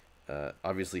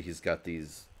 Obviously, he's got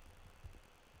these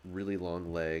really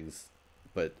long legs,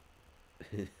 but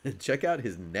check out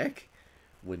his neck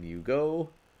when you go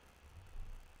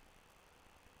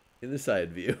in the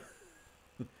side view.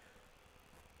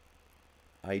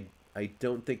 I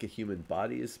don't think a human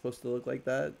body is supposed to look like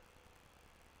that.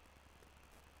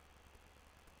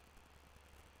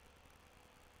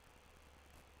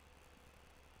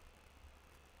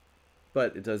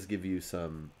 But it does give you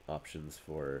some options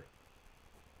for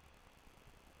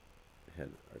head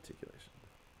articulation,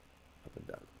 up and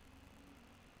down.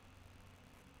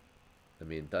 I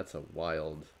mean, that's a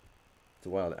wild, it's a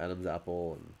wild Adam's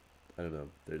apple, and I don't know.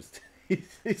 There's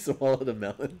he swallowed a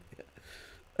melon.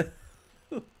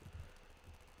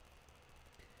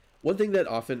 One thing that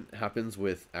often happens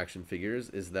with action figures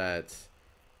is that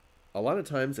a lot of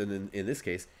times, and in this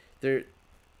case, their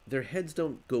heads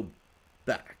don't go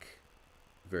back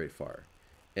very far,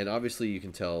 and obviously you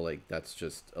can tell like that's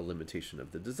just a limitation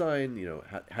of the design. You know,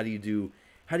 how do you do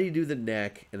the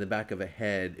neck and the back of a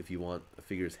head if you want a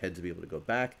figure's head to be able to go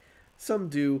back? Some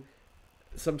do.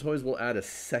 Some toys will add a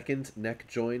second neck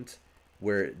joint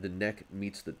where the neck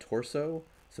meets the torso,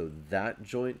 so that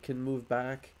joint can move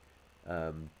back.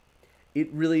 It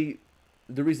really,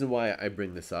 the reason why I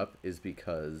bring this up is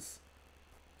because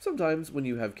sometimes when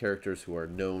you have characters who are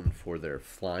known for their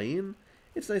flying,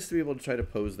 it's nice to be able to try to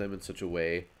pose them in such a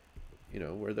way, you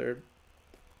know, where they're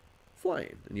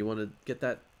flying, and you want to get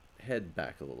that head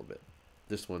back a little bit.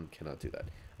 This one cannot do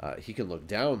that. He can look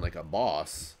down like a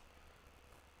boss,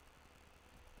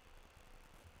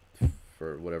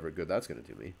 for whatever good that's going to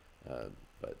do me.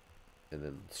 And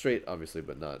then straight, obviously,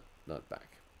 but not back.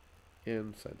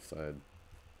 And side to side.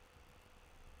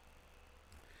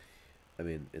 I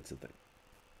mean, it's a thing.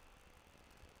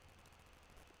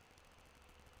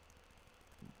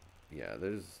 Yeah,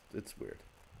 it's weird.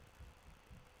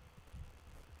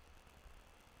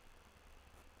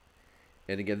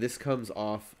 And again, this comes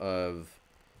off of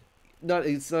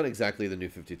it's not exactly the New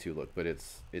 52 look, but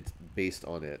it's based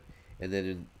on it. And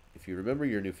then if you remember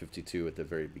your New 52 at the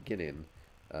very beginning,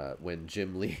 when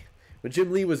Jim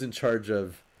Lee was in charge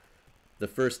of the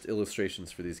first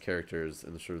illustrations for these characters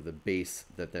and sort of the base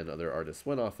that then other artists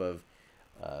went off of,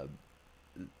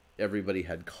 everybody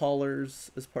had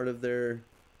collars as part of their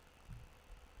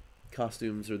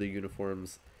costumes or their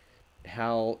uniforms.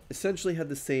 Hal essentially had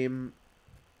the same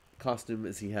costume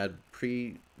as he had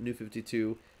pre New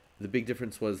 52. The big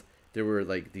difference was there were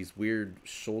like these weird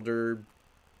shoulder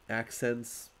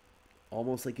accents,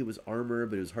 almost like it was armor,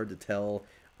 but it was hard to tell.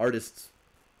 Artists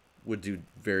would do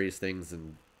various things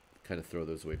and kind of throw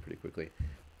those away pretty quickly.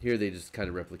 Here they just kind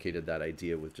of replicated that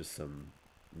idea with just some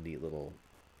neat little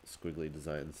squiggly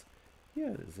designs.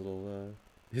 Yeah, his little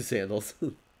his sandals.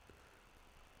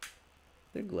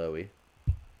 They're glowy.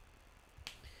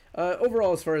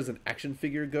 Overall, as far as an action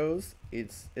figure goes,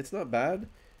 it's not bad.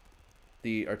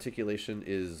 The articulation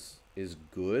is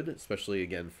good, especially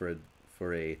again for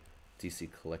a DC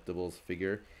Collectibles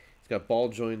figure. It's got ball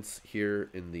joints here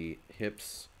in the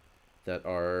hips that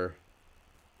are,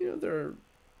 you know,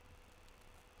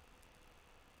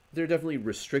 they're definitely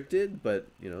restricted, but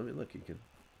you know, I mean, look, you can.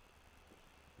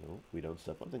 No, we don't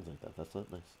step on things like that. That's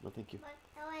not nice. No, thank you.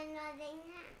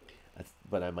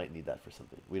 But I might need that for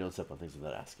something. We don't step on things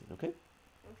without asking, okay?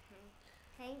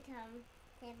 Okay.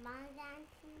 Step on that,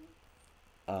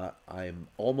 please? I'm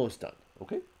almost done,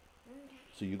 okay? Okay.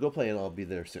 So you go play and I'll be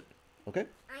there soon, okay?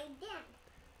 I did.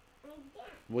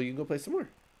 Well, you can go play some more.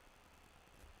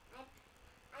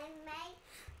 I made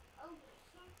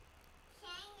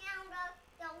hang out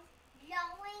those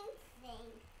glowing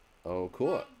things. Oh,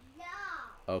 cool. Yeah.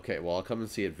 Okay, well, I'll come and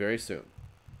see it very soon.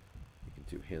 You can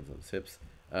do hands on his hips.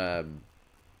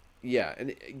 Yeah,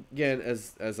 and again,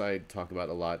 as I talk about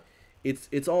a lot,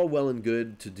 it's all well and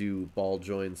good to do ball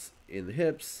joints in the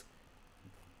hips,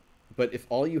 but if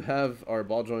all you have are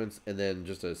ball joints and then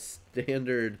just a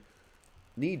standard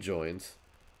knee joint,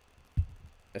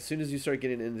 as soon as you start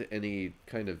getting into any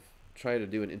kind of try to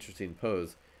do an interesting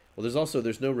pose, well,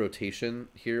 there's no rotation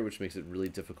here, which makes it really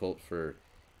difficult for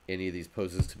any of these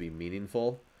poses to be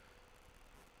meaningful.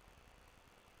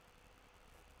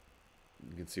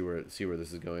 You can see where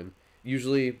this is going.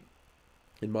 Usually,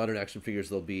 in modern action figures,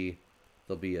 there'll be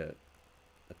a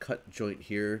cut joint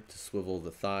here to swivel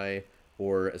the thigh,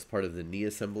 or as part of the knee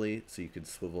assembly, so you could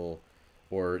swivel,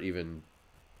 or even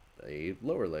a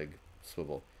lower leg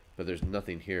swivel. But there's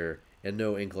nothing here, and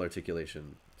no ankle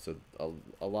articulation. So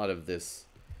a lot of this,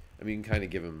 I mean, you can kind of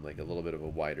give him like a little bit of a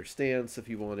wider stance if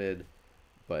you wanted,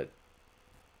 but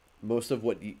most of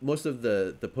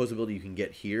the posability you can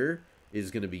get here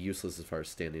is going to be useless as far as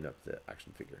standing up the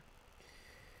action figure.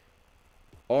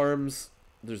 Arms,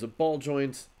 there's a ball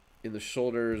joint in the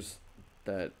shoulders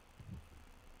that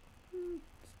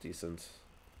it's decent.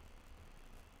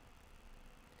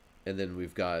 And then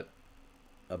we've got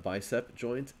a bicep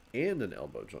joint and an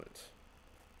elbow joint,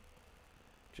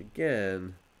 which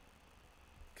again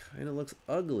kind of looks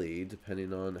ugly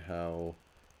depending on how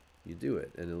you do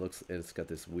it. And it's got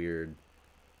this weird,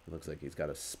 it looks like he's got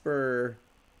a spur.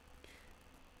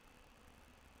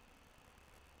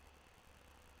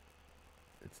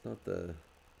 It's not the, I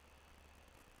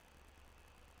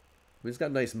mean, it's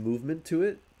got nice movement to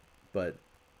it, but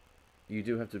you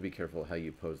do have to be careful how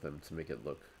you pose them to make it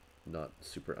look not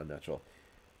super unnatural.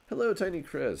 Hello, Tiny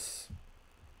Chris.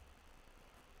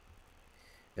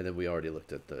 And then we already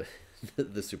looked at the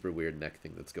the super weird neck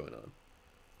thing that's going on.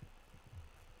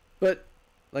 But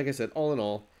like I said, all in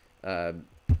all,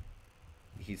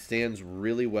 he stands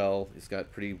really well. He's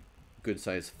got pretty good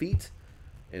sized feet,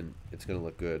 and it's going to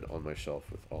look good on my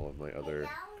shelf with all of my other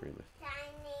green.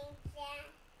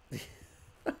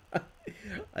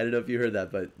 I don't know if you heard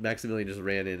that, but Maximilian just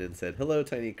ran in and said, "Hello,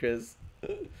 Tiny Chris."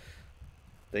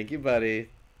 Thank you, buddy.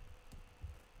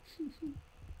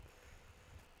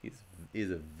 He's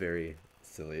a very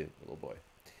silly little boy.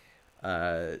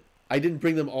 I didn't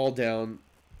bring them all down.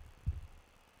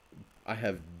 I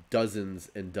have dozens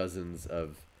and dozens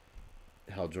of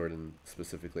Hal Jordan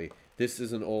specifically. This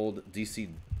is an old DC.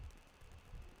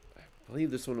 I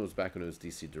believe this one was back when it was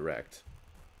DC Direct.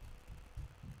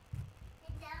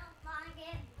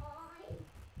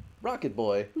 Rocket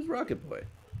Boy? Who's Rocket Boy?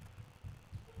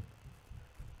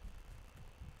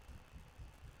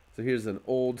 So here's an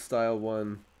old style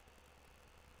one.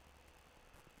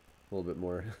 A little bit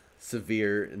more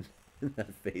severe in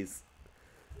that face.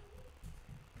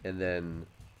 And then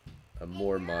a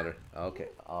more modern. Okay,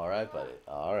 all right, buddy.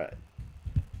 All right.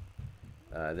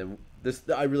 Then this,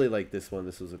 I really like this one.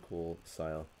 This was a cool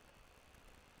style.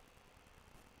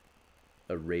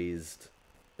 A raised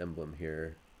emblem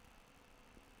here.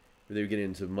 They were getting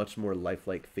into much more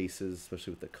lifelike faces,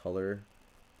 especially with the color.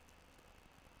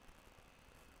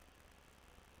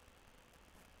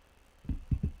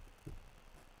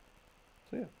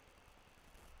 So yeah.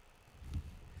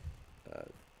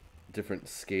 Different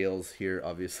scales here,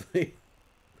 obviously.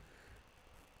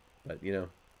 But you know,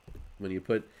 when you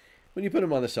put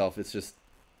them on the shelf, it's just,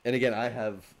 and again, I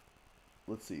have,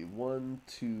 let's see, 1,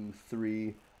 2,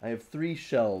 3. I have 3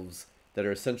 shelves that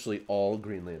are essentially all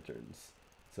Green Lanterns.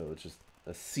 So it's just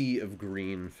a sea of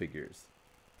green figures.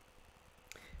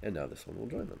 And now this one will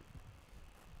join them.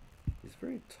 He's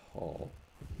very tall.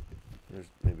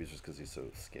 Maybe it's just because he's so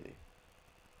skinny.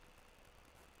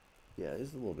 Yeah,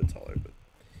 he's a little bit taller, but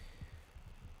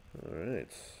alright.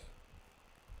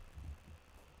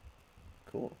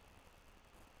 Cool.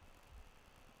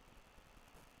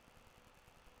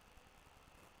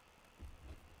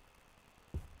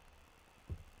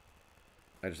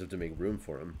 I just have to make room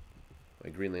for him. My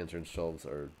Green Lantern shelves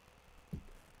are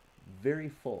very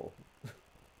full.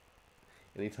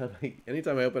 Anytime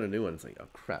I open a new one, it's like, oh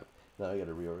crap, now I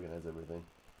gotta reorganize everything.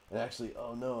 And actually,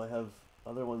 oh no, I have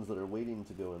other ones that are waiting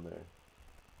to go in there.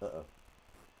 Uh-oh.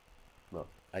 Well,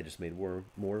 I just made more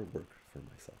work for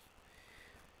myself.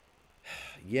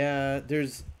 Yeah, there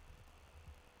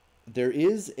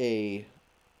is a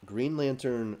Green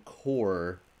Lantern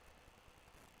Corps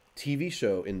TV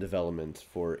show in development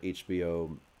for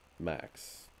HBO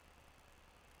Max.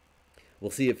 We'll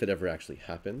see if it ever actually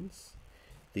happens.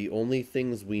 The only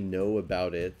things we know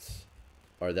about it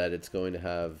are that it's going to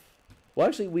have... Well,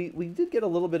 actually, we did get a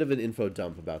little bit of an info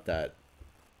dump about that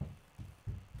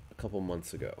a couple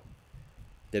months ago.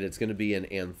 That it's going to be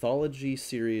an anthology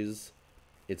series.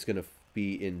 It's going to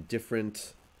be in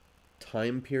different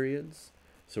time periods.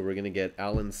 So we're going to get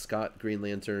Alan Scott Green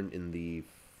Lantern in the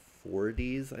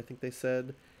 40s, I think they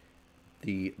said.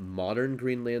 The modern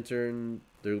Green Lantern,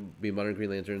 there'll be modern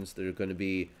Green Lanterns. There are going to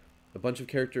be a bunch of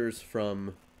characters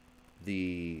from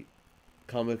the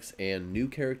comics and new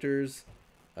characters.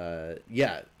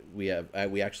 Yeah, we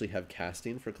actually have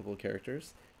casting for a couple of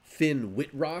characters. Finn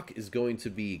Whitrock is going to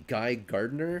be Guy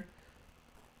Gardner.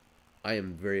 I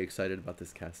am very excited about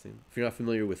this casting. If you're not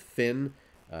familiar with Finn,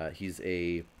 he's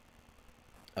a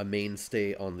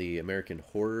mainstay on the American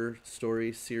Horror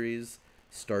Story series,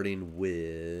 starting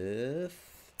with...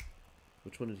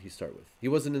 Which one did he start with? He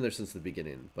wasn't in there since the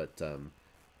beginning, but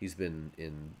he's been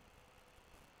in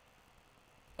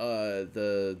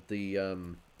the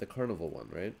Carnival one,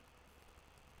 right?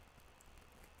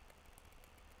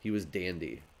 He was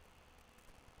Dandy,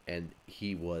 and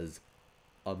he was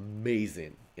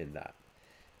amazing in that.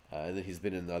 And then he's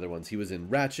been in the other ones. He was in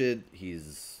Ratchet.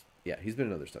 He's been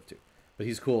in other stuff too, but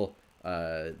he's cool.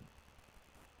 Guy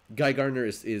Gardner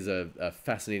is a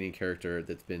fascinating character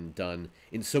that's been done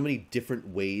in so many different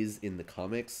ways in the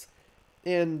comics,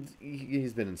 and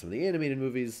he's been in some of the animated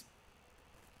movies.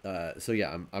 So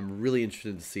yeah, I'm really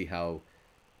interested to see how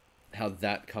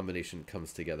that combination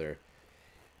comes together.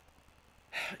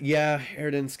 Yeah,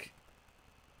 Erdansk.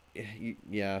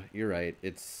 Yeah, you're right.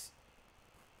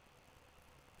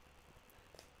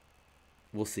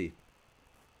 We'll see.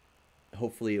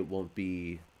 Hopefully, it won't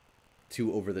be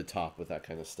too over the top with that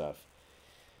kind of stuff.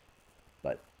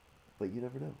 But you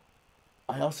never know.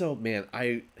 I also, man,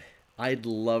 I'd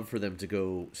love for them to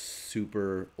go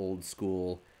super old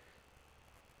school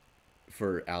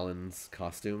for Alan's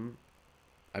costume.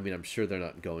 I mean, I'm sure they're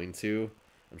not going to.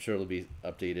 I'm sure it'll be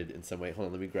updated in some way. Hold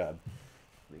on, let me grab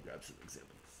some examples.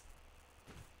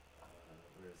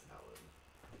 Where's Alan?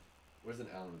 Where's an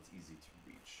Alan that's easy to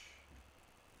reach?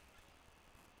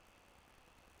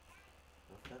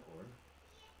 Not that one.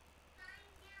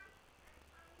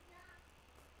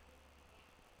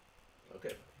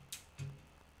 Okay.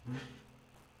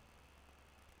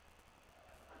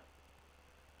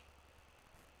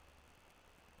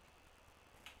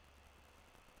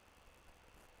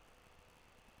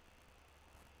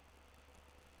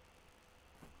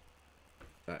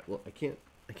 All right. Well, I can't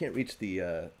reach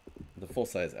the full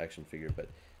size action figure, but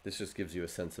this just gives you a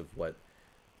sense of what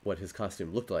his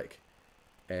costume looked like,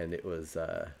 and it was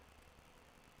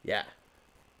yeah,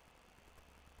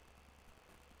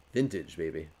 vintage,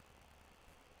 baby.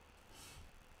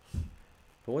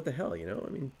 But what the hell, you know? I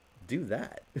mean, do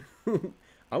that.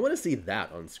 I want to see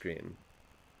that on screen.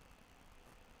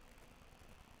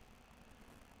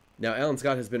 Now, Alan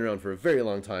Scott has been around for a very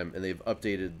long time, and they've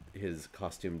updated his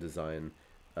costume design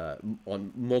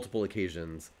on multiple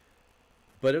occasions.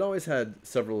 But it always had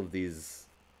several of these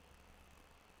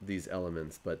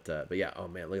elements. But yeah, oh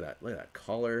man, look at that! Look at that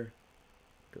collar.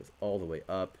 Goes all the way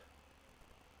up.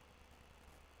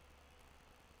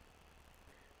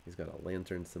 He's got a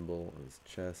lantern symbol on his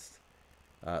chest.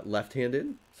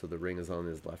 Left-handed, so the ring is on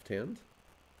his left hand.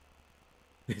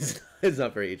 It's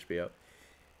not very HBO.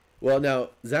 Well, now,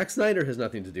 Zack Snyder has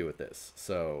nothing to do with this,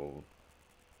 so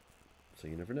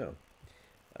you never know.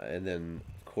 And then,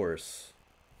 of course,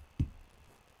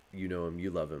 you know him,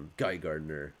 you love him, Guy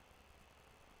Gardner.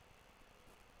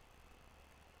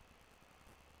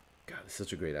 God, it's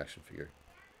such a great action figure.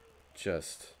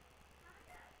 Just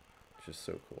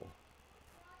so cool.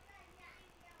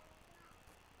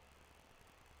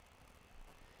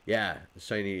 Yeah,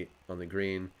 shiny on the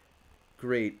green.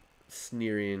 Great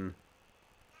sneering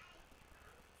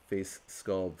face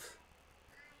sculpt.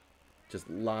 Just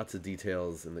lots of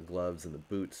details in the gloves and the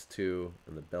boots too,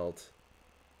 and the belt.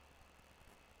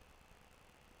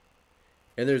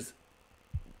 And there's,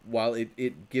 while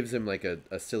it gives him like a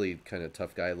silly kind of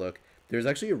tough guy look, there's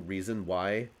actually a reason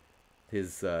why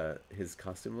his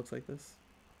costume looks like this.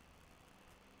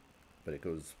 But it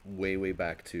goes way, way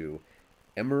back to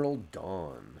Emerald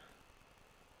Dawn.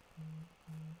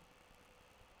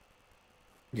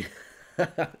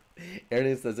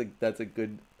 Ernest, that's a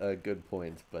good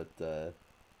point, but what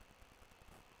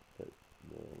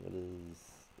is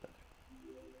that?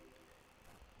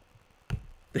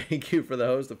 Thank you for the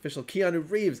host, official Keanu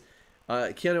Reeves.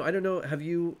 Keanu, I don't know, have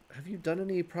you done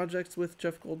any projects with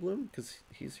Jeff Goldblum? Because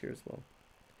he's here as well.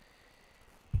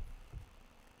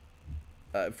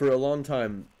 For a long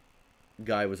time,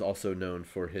 Guy was also known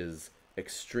for his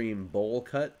extreme bowl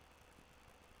cut.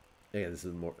 Yeah, this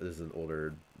is an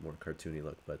older, more cartoony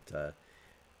look, but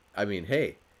I mean,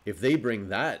 hey, if they bring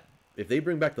back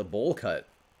the bowl cut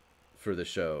for the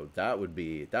show, that would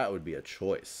be a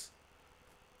choice.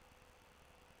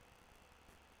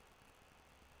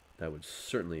 That would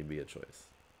certainly be a choice.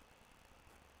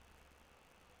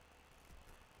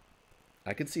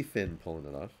 I could see Finn pulling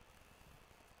it off.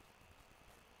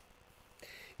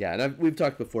 Yeah, and we've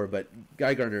talked before, but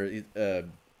Guy Gardner,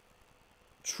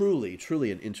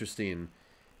 truly an interesting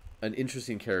an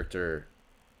interesting character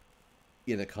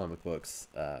in the comic books.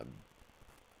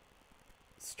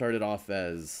 Started off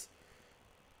as,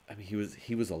 I mean,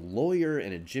 he was a lawyer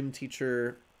and a gym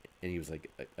teacher, and he was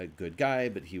like a good guy,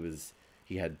 but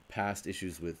he had past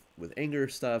issues with anger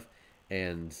stuff,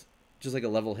 and just like a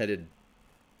level-headed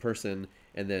person.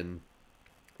 And then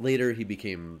later he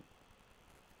became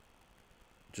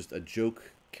just a joke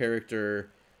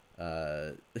character,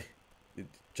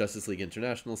 Justice League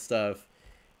International stuff,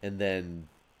 and then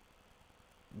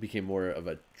became more of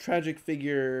a tragic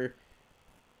figure.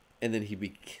 And then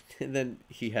and then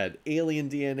he had alien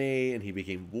DNA, and he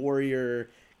became warrior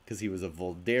because he was a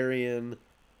Voldarian.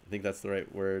 I think that's the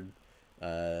right word.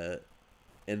 And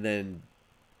then,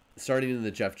 starting in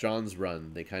the Jeff Johns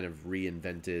run, they kind of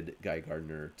reinvented Guy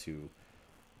Gardner to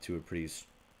a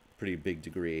pretty big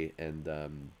degree, and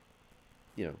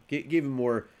gave him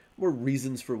more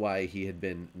reasons for why he had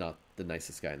been not the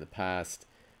nicest guy in the past.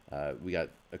 We got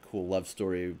a cool love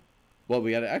story. Well,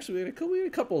 we had a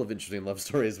couple of interesting love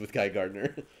stories with Guy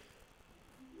Gardner,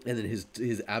 and then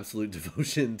his absolute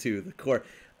devotion to the core.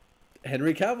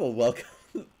 Henry Cavill, welcome.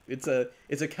 It's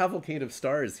a cavalcade of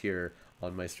stars here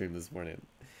on my stream this morning.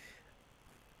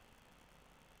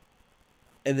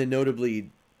 And then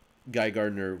notably, Guy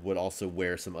Gardner would also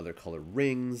wear some other color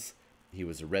rings. He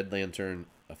was a Red Lantern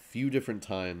a few different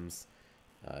times.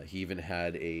 He even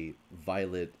had a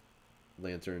Violet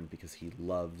Lantern because he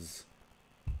loves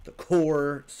the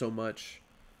core so much.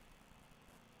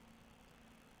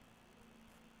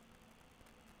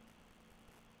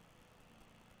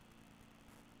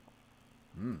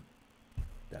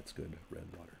 That's good red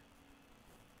water.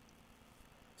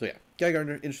 So yeah, Guy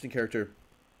Gardner, interesting character.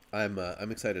 I'm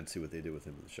excited to see what they do with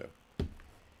him in the show.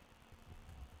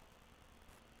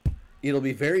 It'll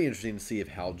be very interesting to see if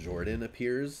Hal Jordan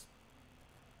appears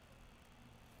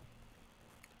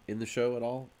in the show at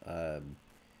all.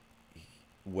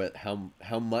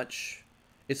 How much?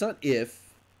 It's not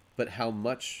if, but how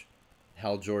much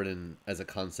Hal Jordan as a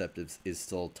concept is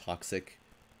still toxic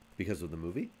because of the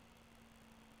movie.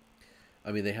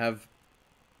 I mean, they have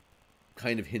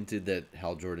kind of hinted that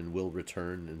Hal Jordan will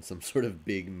return in some sort of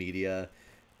big media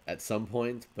at some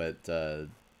point, but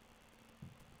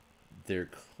they're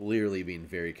clearly being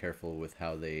very careful with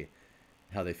how they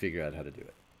figure out how to do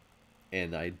it,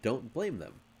 and I don't blame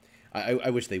them.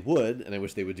 I wish they would, and I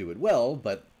wish they would do it well,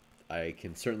 but I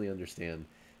can certainly understand,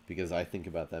 because I think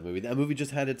about that movie. That movie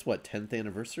just had its 10th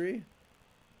anniversary,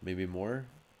 maybe more.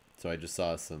 So I just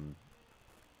saw some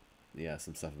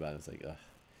stuff about it. It's like, ugh.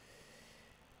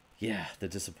 Yeah, the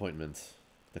disappointment,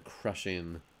 the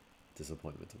crushing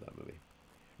disappointment of that movie.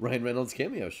 Ryan Reynolds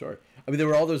cameo, sure. I mean, there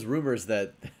were all those rumors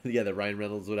that that Ryan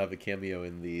Reynolds would have a cameo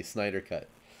in the Snyder Cut.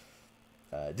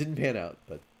 Didn't pan out,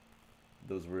 but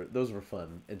those were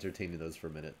fun, entertaining those for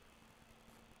a minute.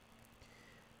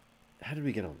 How did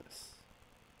we get on this?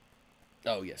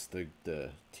 Oh yes,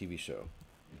 the TV show.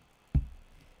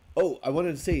 Oh, I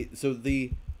wanted to say, so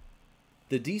the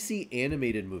DC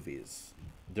animated movies,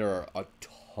 there are a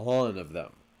ton of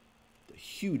them, a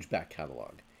huge back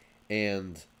catalog,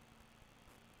 and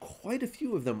quite a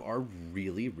few of them are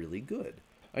really, really good.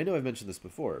 I know I've mentioned this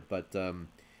before, but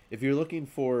if you're looking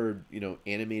for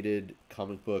animated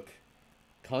comic book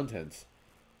content,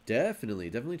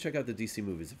 definitely check out the DC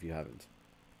movies if you haven't.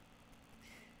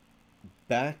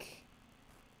 Back,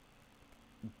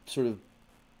 sort of,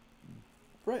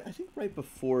 right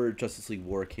before Justice League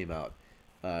War came out.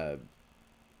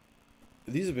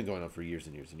 These have been going on for years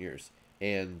and years and years.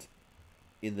 And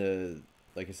in the,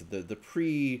 like I said,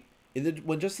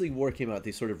 when Justice League War came out,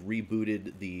 they sort of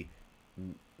rebooted the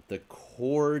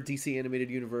core DC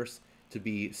animated universe to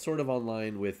be sort of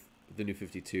online with the New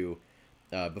 52.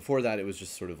 Before that, it was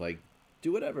just sort of like,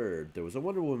 do whatever. There was a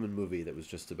Wonder Woman movie that was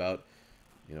just about,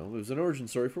 it was an origin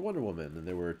story for Wonder Woman. And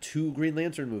there were 2 Green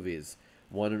Lantern movies.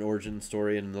 One an origin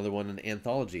story and another one an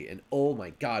anthology. And oh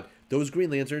my god, those Green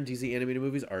Lantern DC animated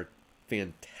movies are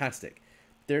fantastic.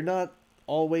 They're not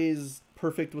always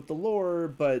perfect with the lore,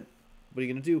 but what are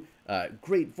you going to do?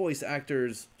 Great voice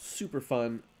actors, super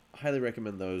fun. Highly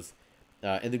recommend those.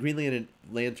 And the Green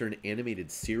Lantern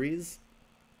animated series,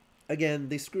 again,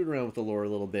 they screwed around with the lore a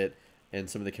little bit and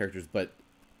some of the characters, but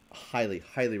highly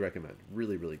recommend.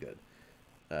 Really, really good.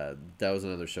 That was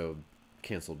another show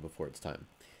canceled before its time.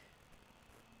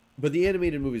 But the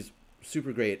animated movie's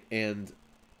super great, and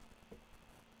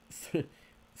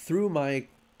through my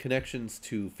connections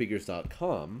to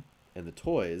Figures.com and the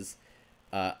toys,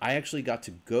 I actually got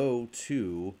to go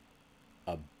to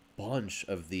a bunch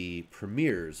of the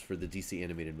premieres for the DC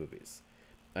animated movies.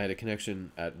 I had a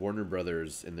connection at Warner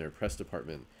Brothers in their press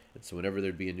department, and so whenever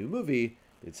there'd be a new movie,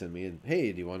 they'd send me,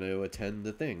 hey, do you want to attend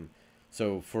the thing?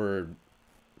 So for,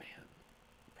 man,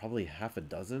 probably half a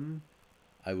dozen,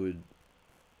 I would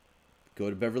go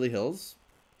to Beverly Hills,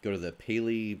 go to the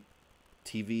Paley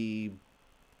TV,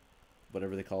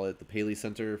 whatever they call it, the Paley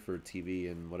Center for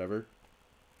TV and whatever.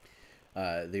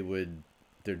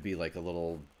 There'd be like a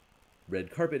little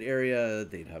red carpet area.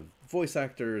 They'd have voice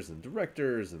actors and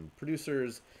directors and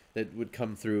producers that would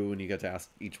come through, and you got to ask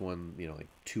each one, like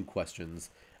 2 questions.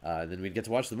 And then we'd get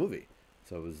to watch the movie.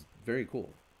 So it was very cool.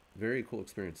 Very cool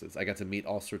experiences. I got to meet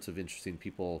all sorts of interesting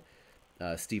people.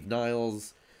 Steve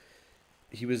Niles,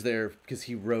 he was there because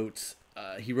he wrote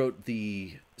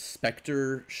the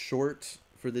Spectre short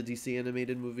for the DC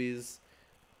animated movies.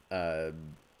 Dwayne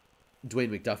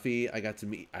McDuffie, I got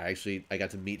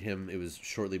to meet him. It was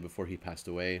shortly before he passed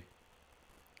away.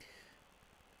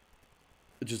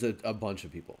 Just a bunch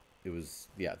of people. It was,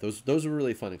 yeah, those were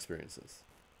really fun experiences.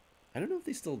 I don't know if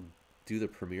they still do the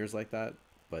premieres like that,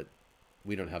 but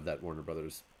we don't have that Warner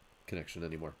Brothers connection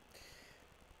anymore.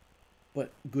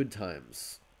 But good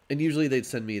times. And usually they'd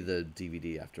send me the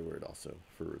DVD afterward also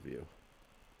for review.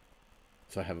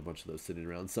 So I have a bunch of those sitting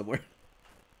around somewhere.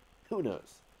 Who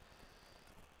knows?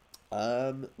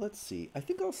 Let's see. I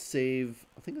think I'll save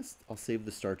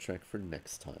the Star Trek for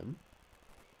next time.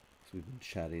 So we've been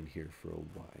chatting here for a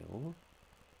while.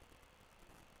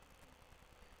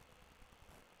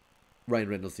 Ryan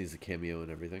Reynolds needs a cameo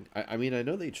and everything. I mean, I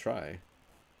know they try.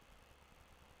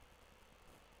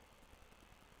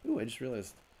 Ooh, I just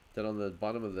realized that on the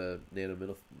bottom of the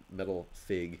nano metal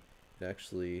fig, it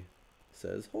actually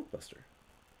says Hulkbuster.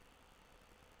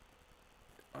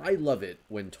 I love it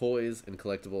when toys and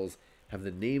collectibles have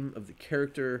the name of the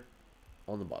character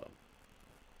on the bottom.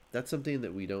 That's something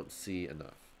that we don't see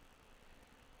enough.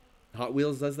 Hot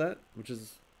Wheels does that, which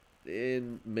is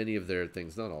in many of their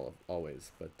things, not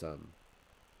always, but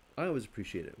I always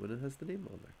appreciate it when it has the name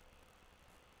on there.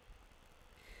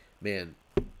 Man,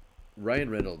 Ryan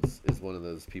Reynolds is one of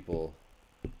those people.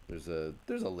 There's a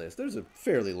list. There's a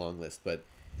fairly long list, but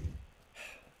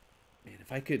man,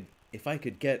 if I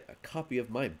could get a copy of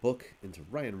my book into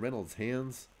Ryan Reynolds'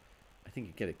 hands, I think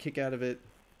he'd get a kick out of it.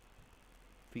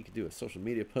 If he could do a social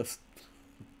media post.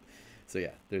 So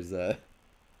yeah, there's a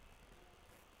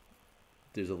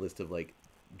list of like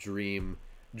dream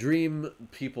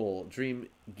people, dream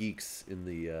geeks in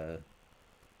the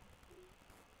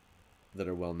that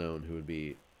are well known who would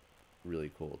be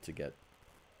really cool to get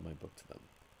my book to them.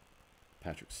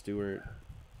 Patrick Stewart.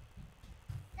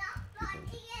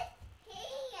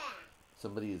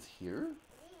 Somebody is here?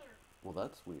 Well,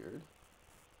 that's weird.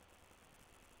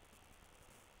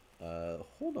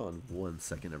 Hold on 1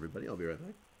 second, everybody. I'll be right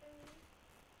back.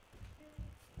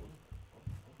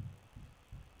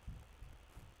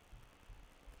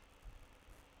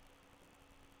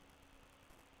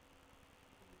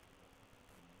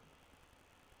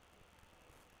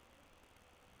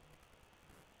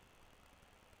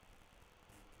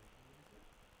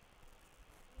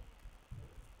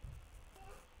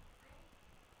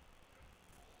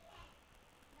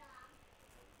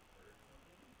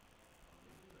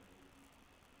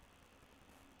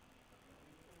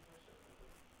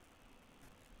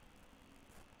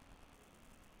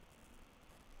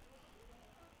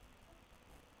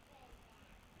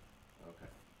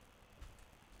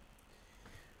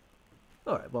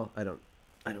 All right. Well, I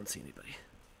don't see anybody.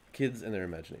 Kids and their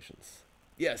imaginations.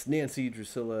 Yes, Nancy,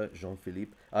 Drusilla,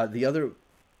 Jean-Philippe.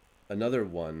 Another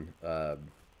one.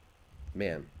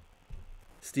 Man,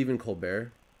 Stephen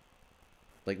Colbert.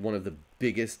 Like one of the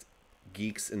biggest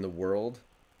geeks in the world.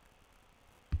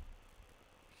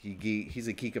 He's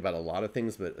a geek about a lot of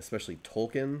things, but especially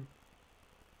Tolkien.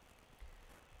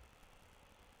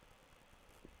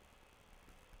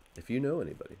 If you know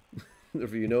anybody.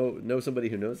 If you know somebody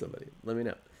who knows somebody, let me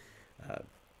know.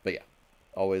 But yeah,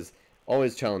 always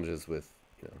challenges with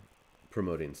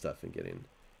promoting stuff and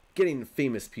getting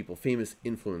famous people, famous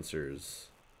influencers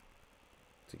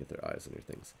to get their eyes on your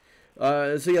things.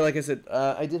 So yeah, like I said,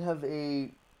 I did have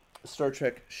a Star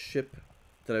Trek ship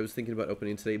that I was thinking about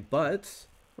opening today, but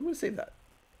I'm going to save that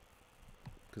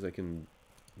because I can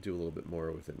do a little bit more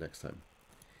with it next time.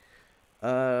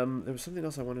 There was something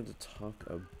else I wanted to talk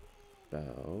about.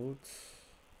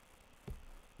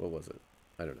 What was it?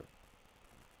 I don't know.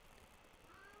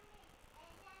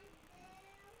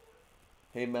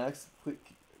 Hey Max,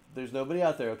 there's nobody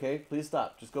out there, okay? Please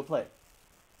stop. Just go play.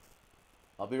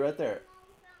 I'll be right there.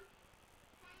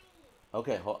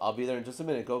 Okay, I'll be there in just a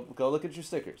minute. Go look at your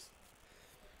stickers.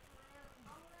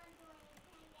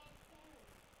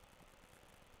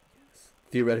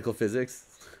 Theoretical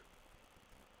physics.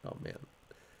 Oh man.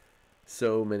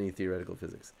 So many theoretical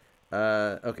physics.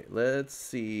 Okay, let's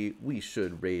see. We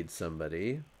should raid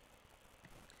somebody.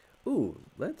 Ooh,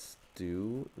 let's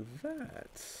do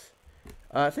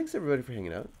that. Thanks everybody for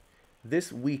hanging out.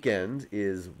 This weekend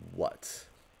is what?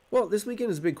 Well, this weekend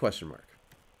is a big question mark.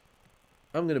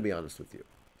 I'm going to be honest with you.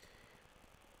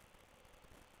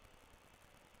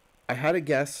 I had a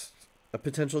guest, a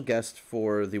potential guest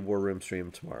for the War Room stream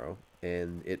tomorrow,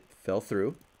 and it fell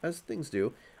through, as things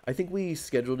do. I think we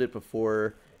scheduled it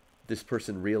before this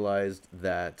person realized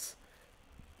that,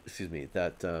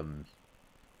 that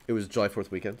it was July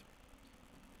 4th weekend.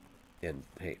 And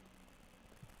hey,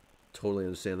 totally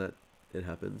understand that. It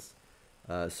happens.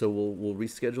 So we'll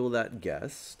reschedule that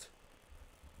guest.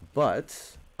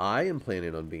 But I am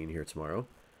planning on being here tomorrow.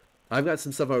 I've got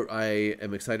some stuff I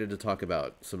am excited to talk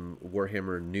about. Some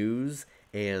Warhammer news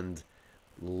and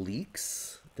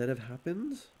leaks that have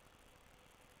happened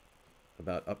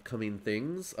about upcoming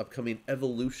things, upcoming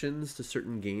evolutions to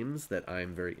certain games that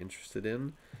I'm very interested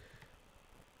in.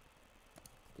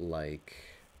 Like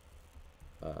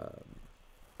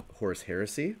Horus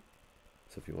Heresy.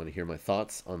 So if you want to hear my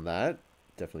thoughts on that,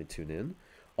 definitely tune in.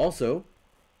 Also,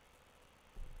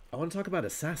 I want to talk about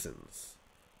Assassins.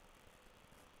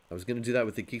 I was going to do that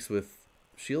with the Geeks with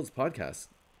Shields podcast,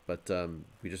 but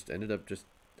we just ended up just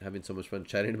having so much fun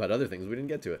chatting about other things we didn't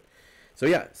get to it. So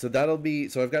yeah, so that'll be...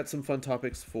 So I've got some fun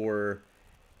topics for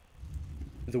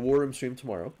the War Room stream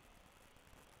tomorrow.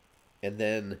 And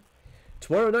then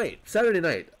tomorrow night, Saturday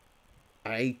night,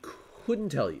 I couldn't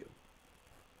tell you.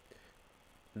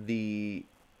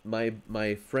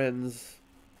 My friends,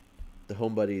 the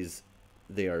home buddies,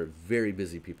 they are very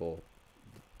busy people,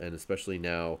 and especially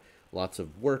now, lots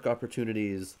of work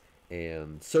opportunities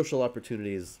and social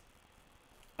opportunities.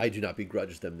 I do not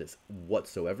begrudge them this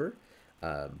whatsoever.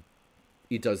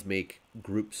 It does make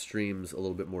group streams a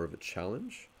little bit more of a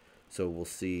challenge, so we'll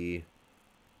see.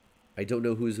 I don't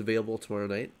know who's available tomorrow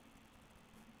night.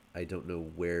 I don't know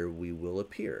where we will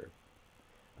appear.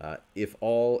 If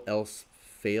all else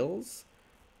fails,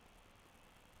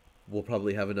 we'll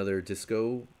probably have another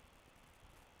disco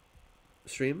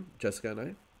stream, Jessica and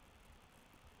I.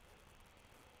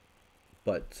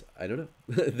 But I don't know.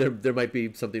 there might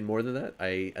be something more than that.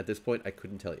 At this point I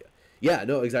couldn't tell you. Yeah,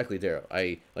 no, exactly, Darrow.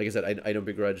 Like I said, I don't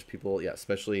begrudge people. Yeah,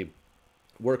 especially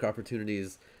work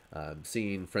opportunities,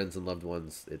 seeing friends and loved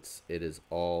ones. It is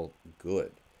all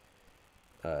good.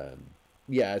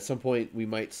 Yeah, at some point we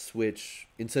might switch,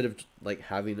 instead of like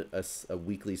having a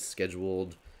weekly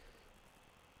scheduled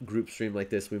group stream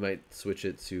like this, we might switch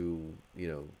it to,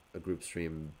 a group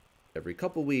stream every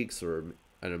couple weeks, or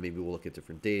I don't know, maybe we'll look at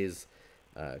different days.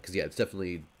 Because yeah, it's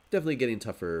definitely getting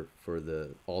tougher for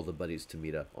all the buddies to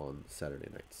meet up on Saturday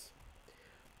nights.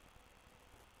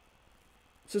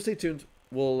 So stay tuned.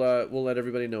 We'll let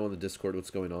everybody know on the Discord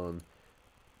what's going on,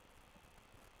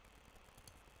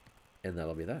 and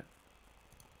that'll be that.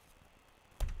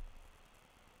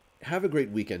 Have a great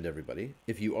weekend, everybody.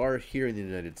 If you are here in the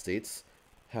United States,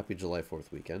 happy July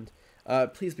 4th weekend.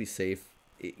 Please be safe.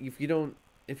 If you don't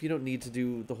need to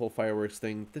do the whole fireworks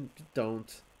thing, then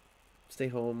don't. Stay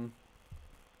home.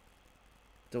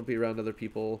 Don't be around other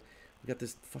people. We got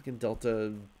this fucking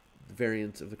Delta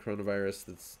variant of the coronavirus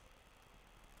that's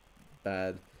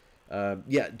bad.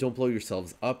 Yeah, don't blow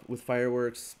yourselves up with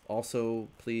fireworks. Also,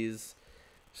 please.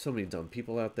 So many dumb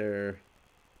people out there.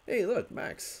 Hey, look,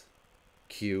 Max.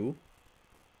 Q.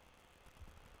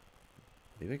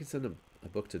 Maybe I could send a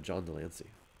book to John Delancey.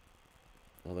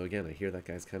 Although, again, I hear that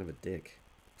guy's kind of a dick.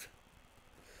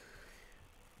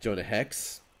 Jonah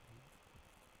Hex.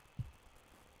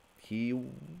 He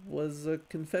was a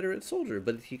Confederate soldier,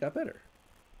 but he got better.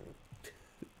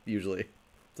 Usually.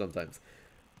 Sometimes.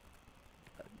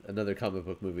 Another comic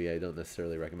book movie I don't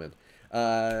necessarily recommend.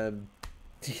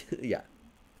 Yeah.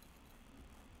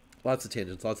 Lots of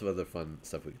tangents, lots of other fun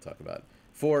stuff we can talk about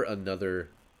for another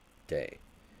day.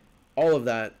 All of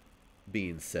that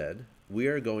being said, we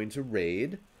are going to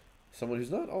raid someone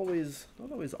who's not always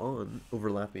on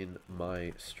overlapping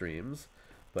my streams,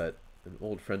 but an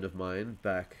old friend of mine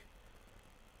back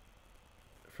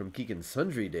from Geek and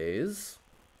Sundry days.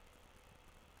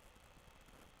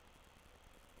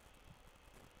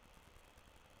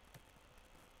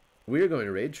 We are going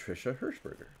to raid Trisha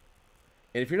Hirschberger.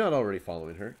 And if you're not already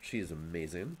following her, she is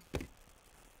amazing.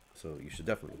 So you should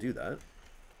definitely do that.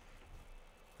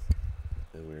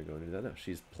 And we're going to do that now.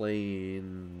 She's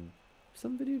playing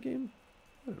some video game?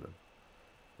 I don't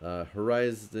know.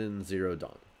 Horizon Zero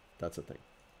Dawn. That's a thing.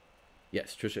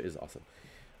 Yes, Trisha is awesome.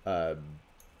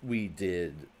 We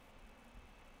did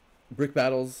brick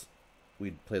battles.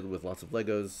 We played with lots of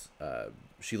Legos.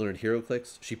 She learned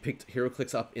HeroClix. She picked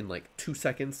HeroClix up in like 2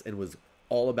 seconds and was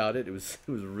all about it. It was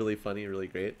really funny, really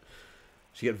great.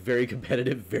 She got very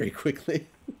competitive very quickly.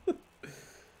 All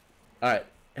right,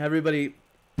 everybody,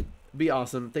 be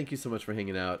awesome. Thank you so much for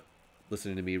hanging out,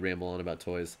 listening to me ramble on about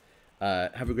toys.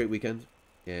 Have a great weekend,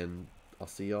 and I'll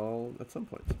see y'all at some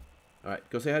point. All right,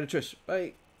 go say hi to Trish.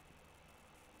 Bye.